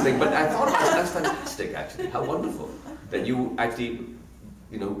first thing. But I thought that's fantastic, actually. How wonderful that you actually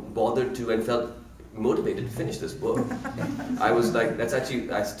bothered to and felt motivated to finish this book. I was like,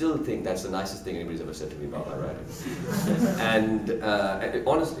 I still think that's the nicest thing anybody's ever said to me about my writing. And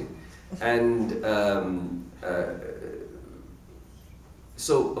honestly. And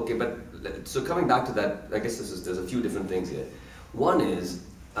so coming back to that, I guess there's a few different things here. One is,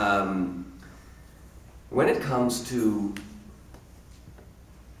 when it comes to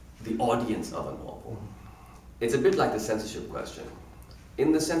the audience of a novel, it's a bit like the censorship question,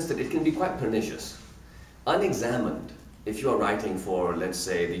 in the sense that it can be quite pernicious. Unexamined, if you are writing for, let's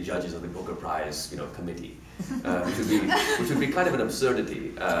say, the judges of the Booker Prize committee, which would be kind of an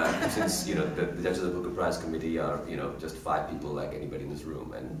absurdity, since the judges of the Booker Prize Committee are just 5 people like anybody in this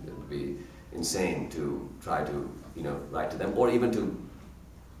room, and it would be insane to try to write to them, or even to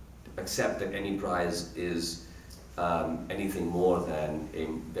accept that any prize is anything more than a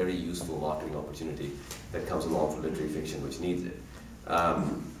very useful marketing opportunity that comes along for literary fiction, which needs it.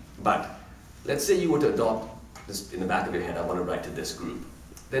 But let's say you were to adopt this in the back of your head, I want to write to this group.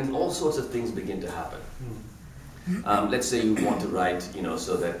 Then all sorts of things begin to happen. Let's say you want to write,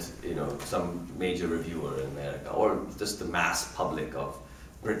 so that, some major reviewer in America, or just the mass public of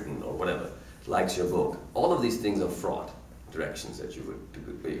Britain or whatever, likes your book. All of these things are fraught directions that you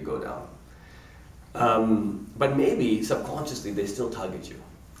go down. But maybe subconsciously they still tug at you.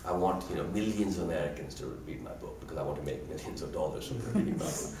 I want millions of Americans to read my book because I want to make millions of dollars from reading my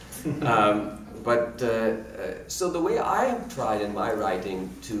book. So the way I have tried in my writing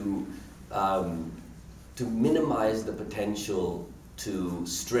to minimize the potential to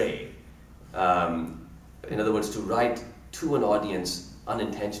stray, in other words, to write to an audience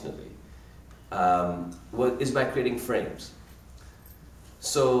unintentionally, is by creating frames.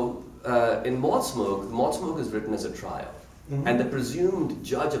 So in Moth Smoke is written as a trial. And the presumed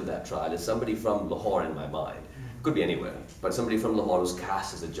judge of that trial is somebody from Lahore in my mind. Could be anywhere, but somebody from Lahore who's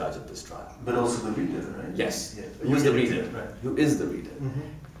cast as a judge of this trial. But also the reader, right? Yes. Yeah. Who is the reader? Right. Who is the reader?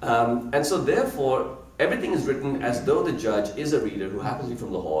 And so therefore, everything is written as though the judge is a reader who happens to be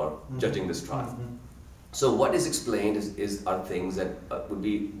from Lahore judging this trial. So what is explained are things that would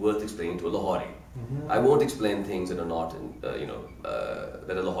be worth explaining to a Lahori. I won't explain things that are not,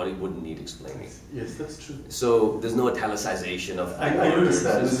 that a Lahori wouldn't need explaining. Yes, that's true. So there's no italicization of. I noticed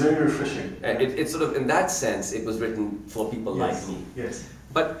that. It was very refreshing. It's sort of, in that sense, it was written for people like me. Yes.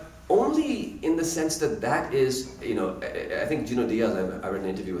 But only in the sense that is, I think Gino Diaz, I read an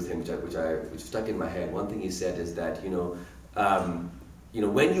interview with him which stuck in my head. One thing he said is that,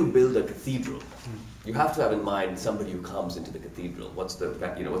 when you build a cathedral, you have to have in mind somebody who comes into the cathedral. What's the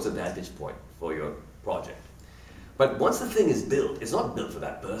vantage point for your project? But once the thing is built, it's not built for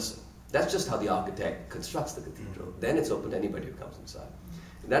that person. That's just how the architect constructs the cathedral. Then it's open to anybody who comes inside.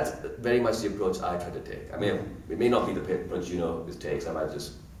 And that's very much the approach I try to take. It may not be the approach takes. I might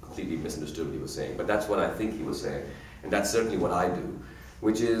just completely misunderstood what he was saying, but that's what I think he was saying, and that's certainly what I do,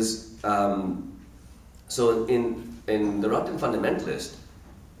 which is so in the Reluctant Fundamentalist,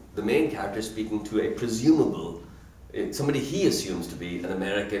 the main character is speaking to a presumable, somebody he assumes to be an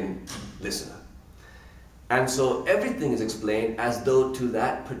American listener. And so everything is explained as though to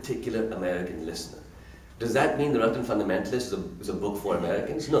that particular American listener. Does that mean the Reluctant Fundamentalist is a book for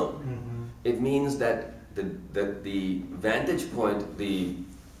Americans? No. It means that the vantage point, the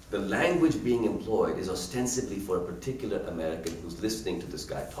language being employed is ostensibly for a particular American who's listening to this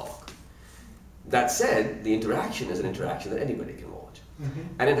guy talk. That said, the interaction is an interaction that anybody can watch.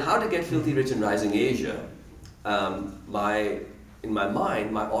 And in How to Get Filthy Rich in Rising Asia, in my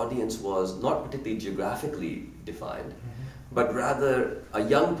mind, my audience was not particularly geographically defined, but rather a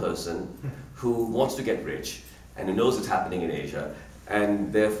young person who wants to get rich and who knows it's happening in Asia,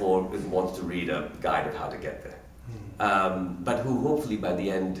 and therefore wants to read a guide of how to get there. But who hopefully by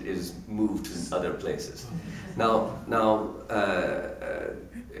the end is moved to other places. Now,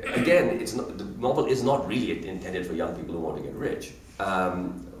 again, the novel is not really intended for young people who want to get rich,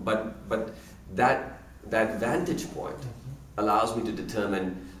 but that vantage point allows me to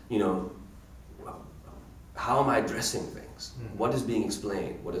determine, how am I addressing things? What is being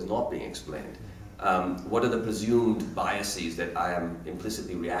explained? What is not being explained? What are the presumed biases that I am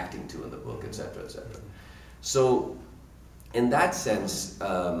implicitly reacting to in the book, etc., etc. So, in that sense,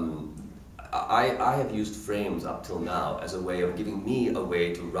 I have used frames up till now as a way of giving me a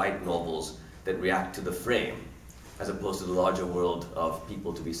way to write novels that react to the frame, as opposed to the larger world of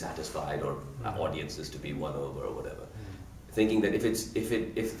people to be satisfied or audiences to be won over or whatever. Thinking that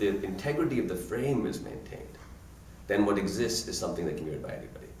if the integrity of the frame is maintained, then what exists is something that can be read by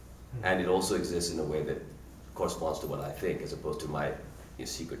anybody. And it also exists in a way that corresponds to what I think, as opposed to my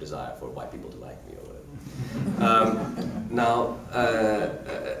secret desire for white people to like me or whatever.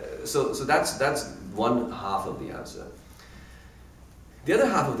 So that's one half of the answer. The other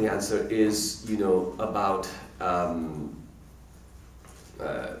half of the answer is, about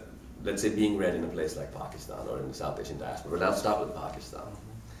let's say being read in a place like Pakistan or in the South Asian diaspora. But I'll start with Pakistan.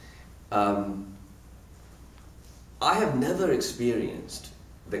 I have never experienced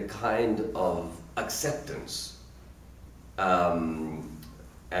the kind of acceptance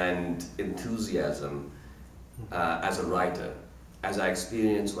and enthusiasm as a writer as I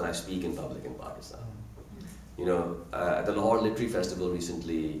experience when I speak in public in Pakistan. You know, at the Lahore Literary Festival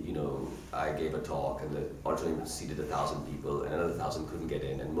recently, you know, I gave a talk and the auditorium seated 1,000 people and another 1,000 couldn't get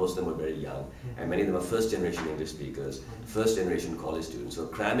in, and most of them were very young, and many of them are first-generation English speakers, first-generation college students, so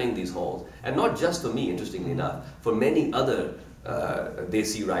cramming these halls, and not just for me, interestingly enough, for many other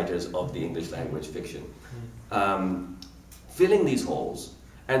Desi writers of the English language fiction, filling these halls,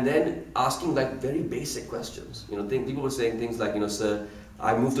 and then asking like very basic questions. You know, people were saying things like, you know, sir,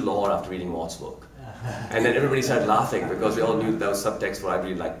 I moved to Lahore after reading Moth Smoke. And then everybody started laughing because we all knew there was subtext for I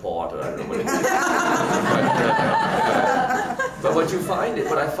really like pot, or I don't know what it is. But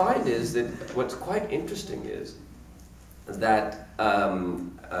what I find is that what's quite interesting is that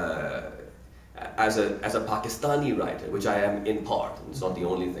as a Pakistani writer, which I am in part, and it's not the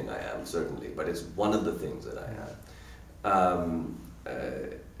only thing I am certainly, but it's one of the things that I am.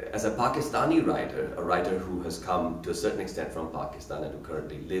 As a Pakistani writer, a writer who has come to a certain extent from Pakistan and who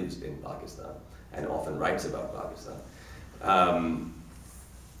currently lives in Pakistan and often writes about Pakistan,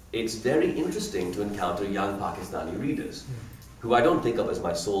 it's very interesting to encounter young Pakistani readers who I don't think of as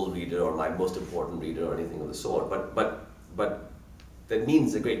my sole reader or my most important reader or anything of the sort, but that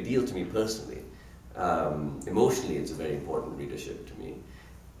means a great deal to me personally. Emotionally, it's a very important readership to me.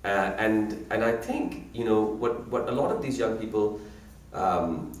 And I think, you know, what a lot of these young people,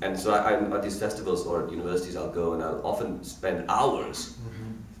 and so I'm at these festivals or universities I'll go, and I'll often spend hours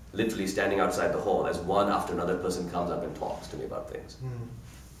literally standing outside the hall as one after another person comes up and talks to me about things.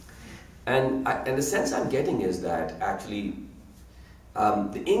 And the sense I'm getting is that actually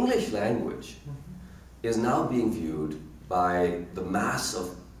the English language is now being viewed by the mass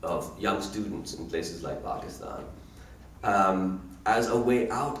of young students in places like Pakistan as a way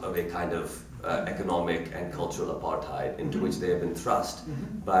out of a kind of economic and cultural apartheid into which they have been thrust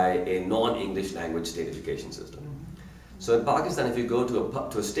by a non-English language state education system. So in Pakistan, if you go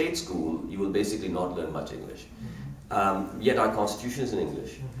to a state school, you will basically not learn much English. Yet our constitution is in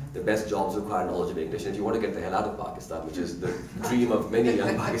English. The best jobs require knowledge of English. And if you want to get the hell out of Pakistan, which is the dream of many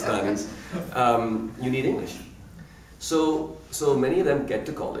young Pakistanis, you need English. So many of them get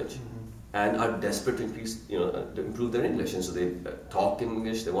to college and are desperate to to improve their English. And so they talk in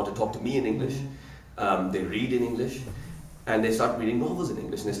English, they want to talk to me in English, they read in English, and they start reading novels in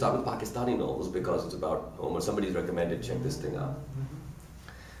English. And they start with Pakistani novels because it's about home, or somebody's recommended, check this thing out.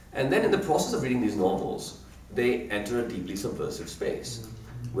 And then in the process of reading these novels, they enter a deeply subversive space,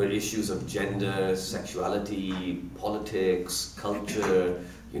 where issues of gender, sexuality, politics, culture,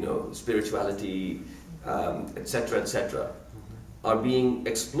 spirituality, etc., are being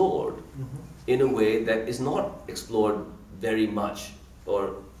explored in a way that is not explored very much,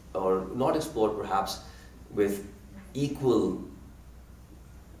 or not explored perhaps with equal,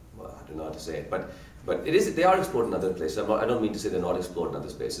 well, I don't know how to say it, but they are explored in other places. I don't mean to say they're not explored in other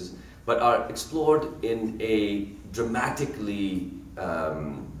spaces, but are explored in a dramatically I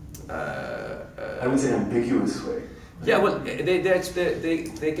would say ambiguous way. Yeah, well,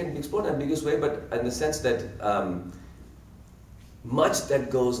 they can be explored in an ambiguous way, but in the sense that much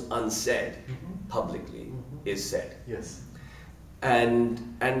that goes unsaid publicly is said. Yes.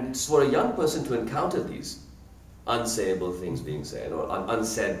 And for a young person to encounter these unsayable things being said, or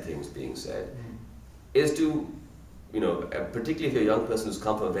unsaid things being said, is to, particularly if you're a young person who's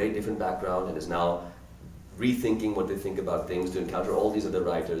come from a very different background and is now rethinking what they think about things, to encounter all these other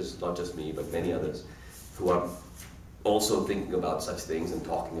writers, not just me, but many others, who are also thinking about such things and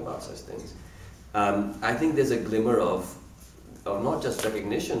talking about such things. I think there's a glimmer of not just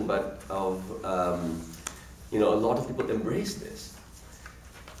recognition, but of, a lot of people embrace this.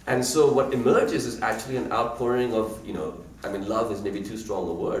 And so what emerges is actually an outpouring of, love is maybe too strong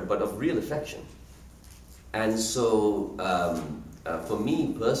a word, but of real affection. And so, for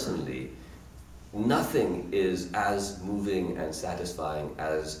me personally, nothing is as moving and satisfying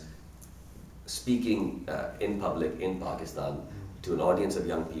as speaking in public in Pakistan to an audience of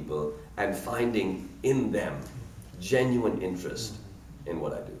young people and finding in them genuine interest in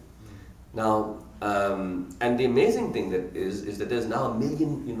what I do. Now, and the amazing thing is that there's now 1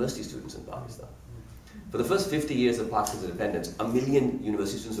 million university students in Pakistan. For the first 50 years of Pakistan's independence, 1 million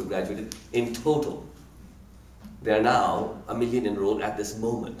university students have graduated in total. There are now 1 million enrolled at this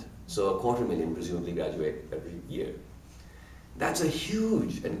moment. So 250,000 presumably graduate every year. That's a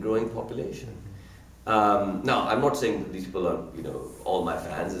huge and growing population. Now, I'm not saying that these people are, all my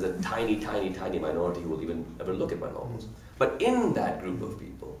fans. There's a tiny, tiny, tiny minority who will even ever look at my novels. But in that group of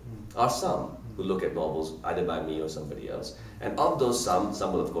people are some who look at novels either by me or somebody else. And of those some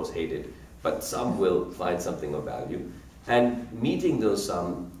will of course hate it, but some will find something of value. And meeting those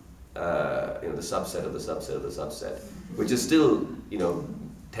some, the subset of the subset of the subset, which is still,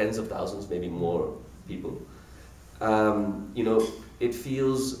 tens of thousands, maybe more people, you know, it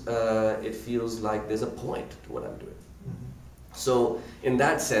feels like there's a point to what I'm doing. So in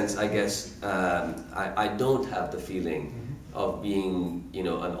that sense, I guess I don't have the feeling of being, you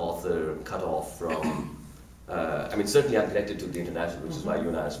know, an author cut off from. I mean, certainly I'm connected to the international, which is why you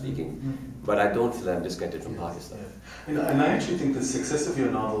and I are speaking, but I don't feel I'm disconnected from Pakistan. Yeah. And I actually think the success of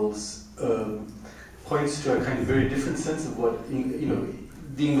your novels points to a kind of very different sense of what, you know,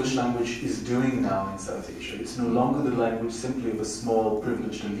 the English language is doing now in South Asia. It's no longer the language simply of a small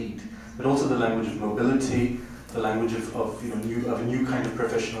privileged elite, but also the language of mobility, the language of a new kind of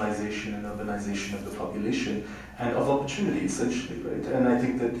professionalization and urbanization of the population, and of opportunity, essentially, right? And I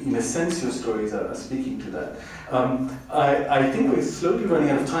think that, in a sense, your stories are speaking to that. I think we're slowly running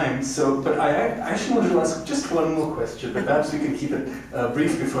out of time, but I actually wanted to ask just one more question, but perhaps we can keep it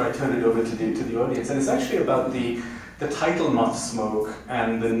brief before I turn it over to the audience. And it's actually about the title Moth Smoke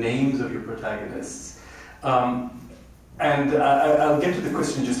and the names of your protagonists. And I'll get to the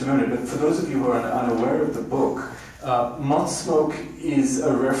question in just a minute, but for those of you who are unaware of the book, Moth Smoke is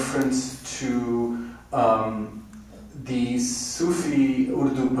a reference to the Sufi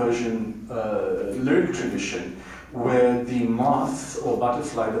Urdu Persian lyric tradition, where the moth or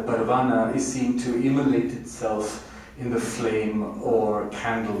butterfly, the parvana, is seen to immolate itself in the flame or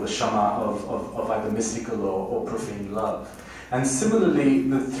candle, the shama of either mystical or profane love. And similarly,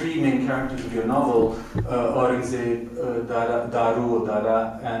 the three main characters of your novel, Aurangzeb, Daru or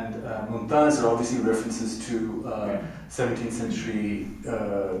Dara, and Mumtaz, are obviously references to 17th century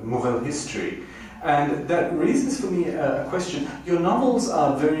Mughal history. And that raises for me a question. Your novels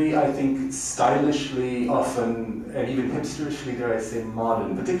are very, I think, stylishly often, and even hipsterishly, dare I say,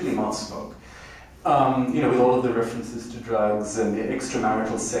 modern, particularly Moth Smoke. You know, with all of the references to drugs and the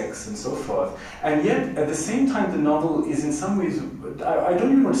extramarital sex and so forth. And yet, at the same time, the novel is in some ways, I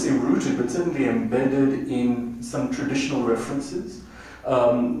don't even want to say rooted, but certainly embedded in some traditional references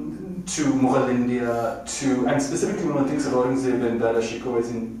to Mughal India, and specifically when one thinks of Aurangzeb and Dara Shikoh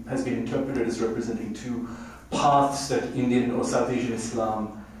has been interpreted as representing two paths that Indian or South Asian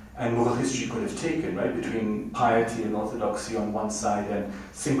Islam and Mughal history could have taken, right, between piety and orthodoxy on one side and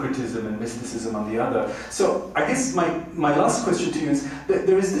syncretism and mysticism on the other. So I guess my last question to you is that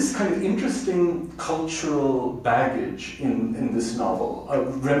there is this kind of interesting cultural baggage in this novel,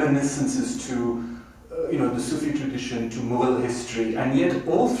 reminiscences to the Sufi tradition, to Mughal history, and yet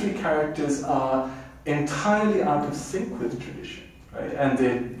all three characters are entirely out of sync with tradition, right? And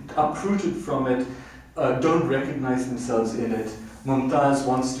they're uprooted from it, don't recognize themselves in it. Mumtaz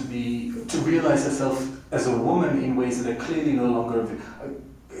wants to realize herself as a woman in ways that are clearly no longer,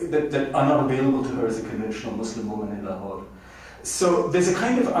 that are not available to her as a conventional Muslim woman in Lahore. So there's a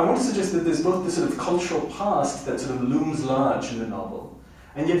kind of, I want to suggest that there's both this sort of cultural past that sort of looms large in the novel,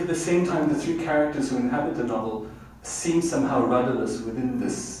 and yet at the same time the three characters who inhabit the novel seem somehow rudderless within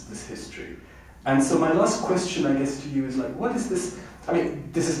this history. And so my last question, I guess, to you is like, what is this? I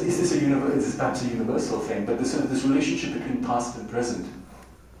mean, is this perhaps a universal thing, but this relationship between past and present,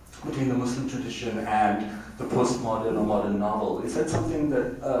 between the Muslim tradition and the postmodern or modern novel, is that something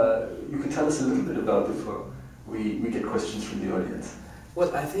that you could tell us a little bit about before we get questions from the audience?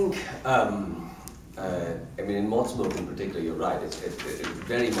 Well, I think, I mean, in Moth Smoke in particular, you're right, it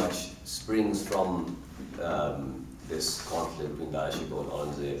very much springs from this conflict between Dara Shikoh and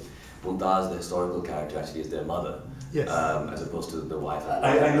Aurangzeb. Mumtaz, the historical character, actually is their mother, yes. As opposed to the wife.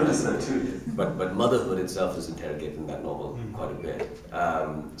 I noticed that too. But motherhood itself is interrogated in that novel quite a bit.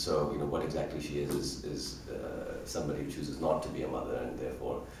 So what exactly she is somebody who chooses not to be a mother and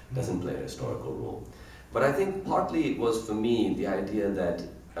therefore doesn't play a historical role. But I think partly it was for me the idea that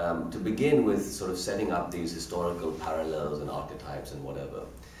to begin with, sort of setting up these historical parallels and archetypes and whatever,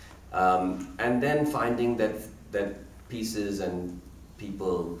 and then finding that pieces and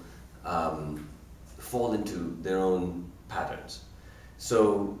people fall into their own patterns.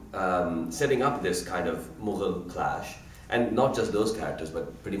 So setting up this kind of Mughal clash, and not just those characters,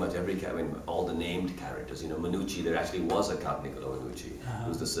 but pretty much every character, I mean, all the named characters. Manucci, there actually was a Count Niccolo Manucci,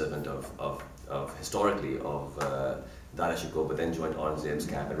 who's the servant historically of Dara Shikoh, but then joined Aurangzeb's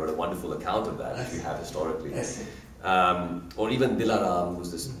camp and wrote a wonderful account of that, which we have historically. Or even Dilaram,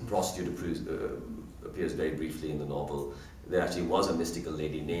 who's this prostitute appears very briefly in the novel. There actually was a mystical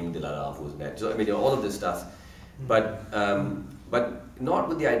lady named Dilaram who was met. So I mean, all of this stuff, but not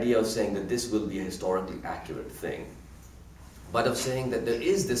with the idea of saying that this will be a historically accurate thing, but of saying that there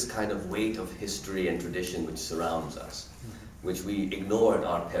is this kind of weight of history and tradition which surrounds us, which we ignore at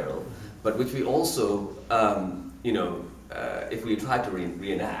our peril, but which we also, if we try to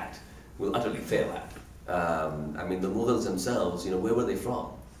reenact, will utterly fail at. I mean, the Mughals themselves, where were they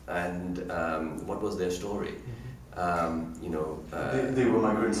from, and what was their story? They were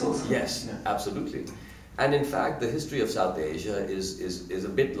migrants also. Yes, yeah. Absolutely. And in fact, the history of South Asia is a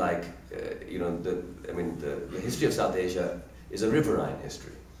bit like, the history of South Asia is a riverine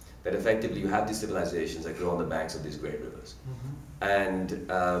history. That effectively you have these civilizations that grow on the banks of these great rivers. And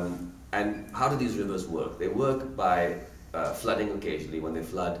how do these rivers work? They work by flooding occasionally. When they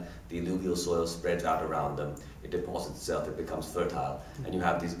flood, the alluvial soil spreads out around them. It deposits itself, it becomes fertile, and you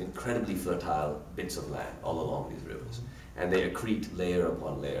have these incredibly fertile bits of land all along these rivers. And they accrete layer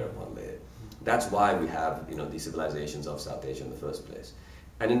upon layer upon layer. That's why we have these civilizations of South Asia in the first place.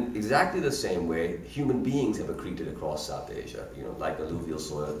 And in exactly the same way, human beings have accreted across South Asia, like alluvial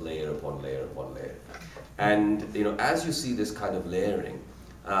soil, layer upon layer upon layer. And as you see this kind of layering,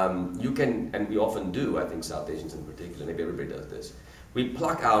 you can, and we often do, I think South Asians in particular, maybe everybody does this, we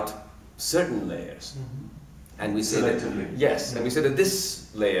pluck out certain layers. And we say that, yes, and we say that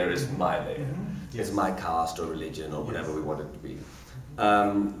this layer is my layer. Yes. It's my caste or religion or whatever we want it to be.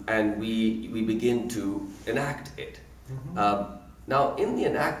 And we begin to enact it. Now, in the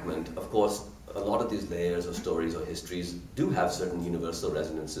enactment, of course, a lot of these layers or stories or histories do have certain universal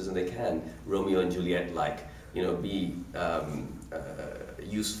resonances, and they can, Romeo and Juliet-like, be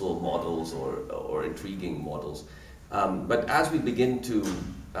useful models or intriguing models. But as we begin to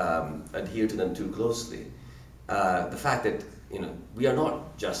adhere to them too closely, the fact that we are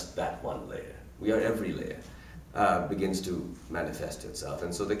not just that one layer, we are every layer, begins to manifest itself.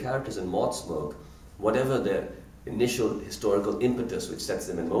 And so the characters in Moth Smoke, whatever the initial historical impetus which sets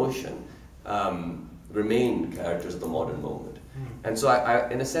them in motion, remain characters of the modern moment. And so I,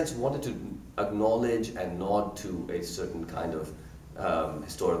 in a sense, wanted to acknowledge and nod to a certain kind of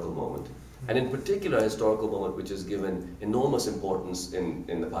historical moment. And in particular, a historical moment which is given enormous importance in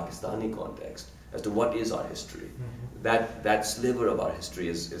the Pakistani context as to what is our history. That sliver of our history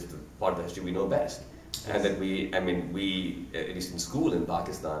is the part of the history we know best. And that we, at least in school in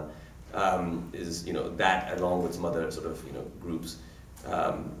Pakistan, is that along with some other sort of groups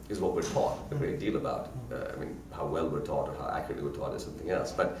is what we're taught a great deal about. How well we're taught or how accurately we're taught is something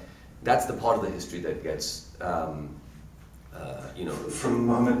else. But that's the part of the history that gets from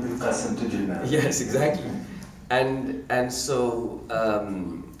Muhammad bin Qasim to Jinnah. Yes, exactly. And so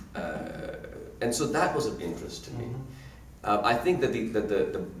that was of interest to me. I think that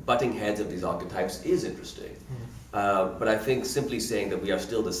the butting heads of these archetypes is interesting. But I think simply saying that we are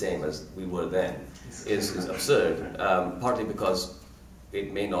still the same as we were then is absurd, partly because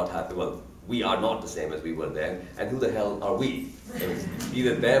it may not happen. Well, we are not the same as we were then, and who the hell are we?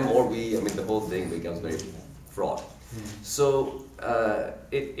 Either them or we. The whole thing becomes very fraught. So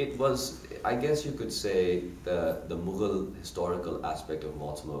it was, I guess you could say, the Mughal historical aspect of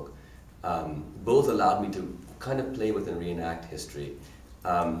Moth Smoke both allowed me to kind of play with and reenact history,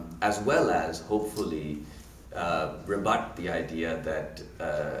 as well as hopefully rebut the idea that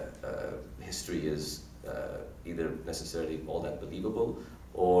history is either necessarily all that believable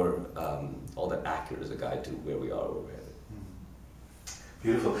or all that accurate as a guide to where we are or where we're headed.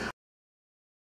 Beautiful.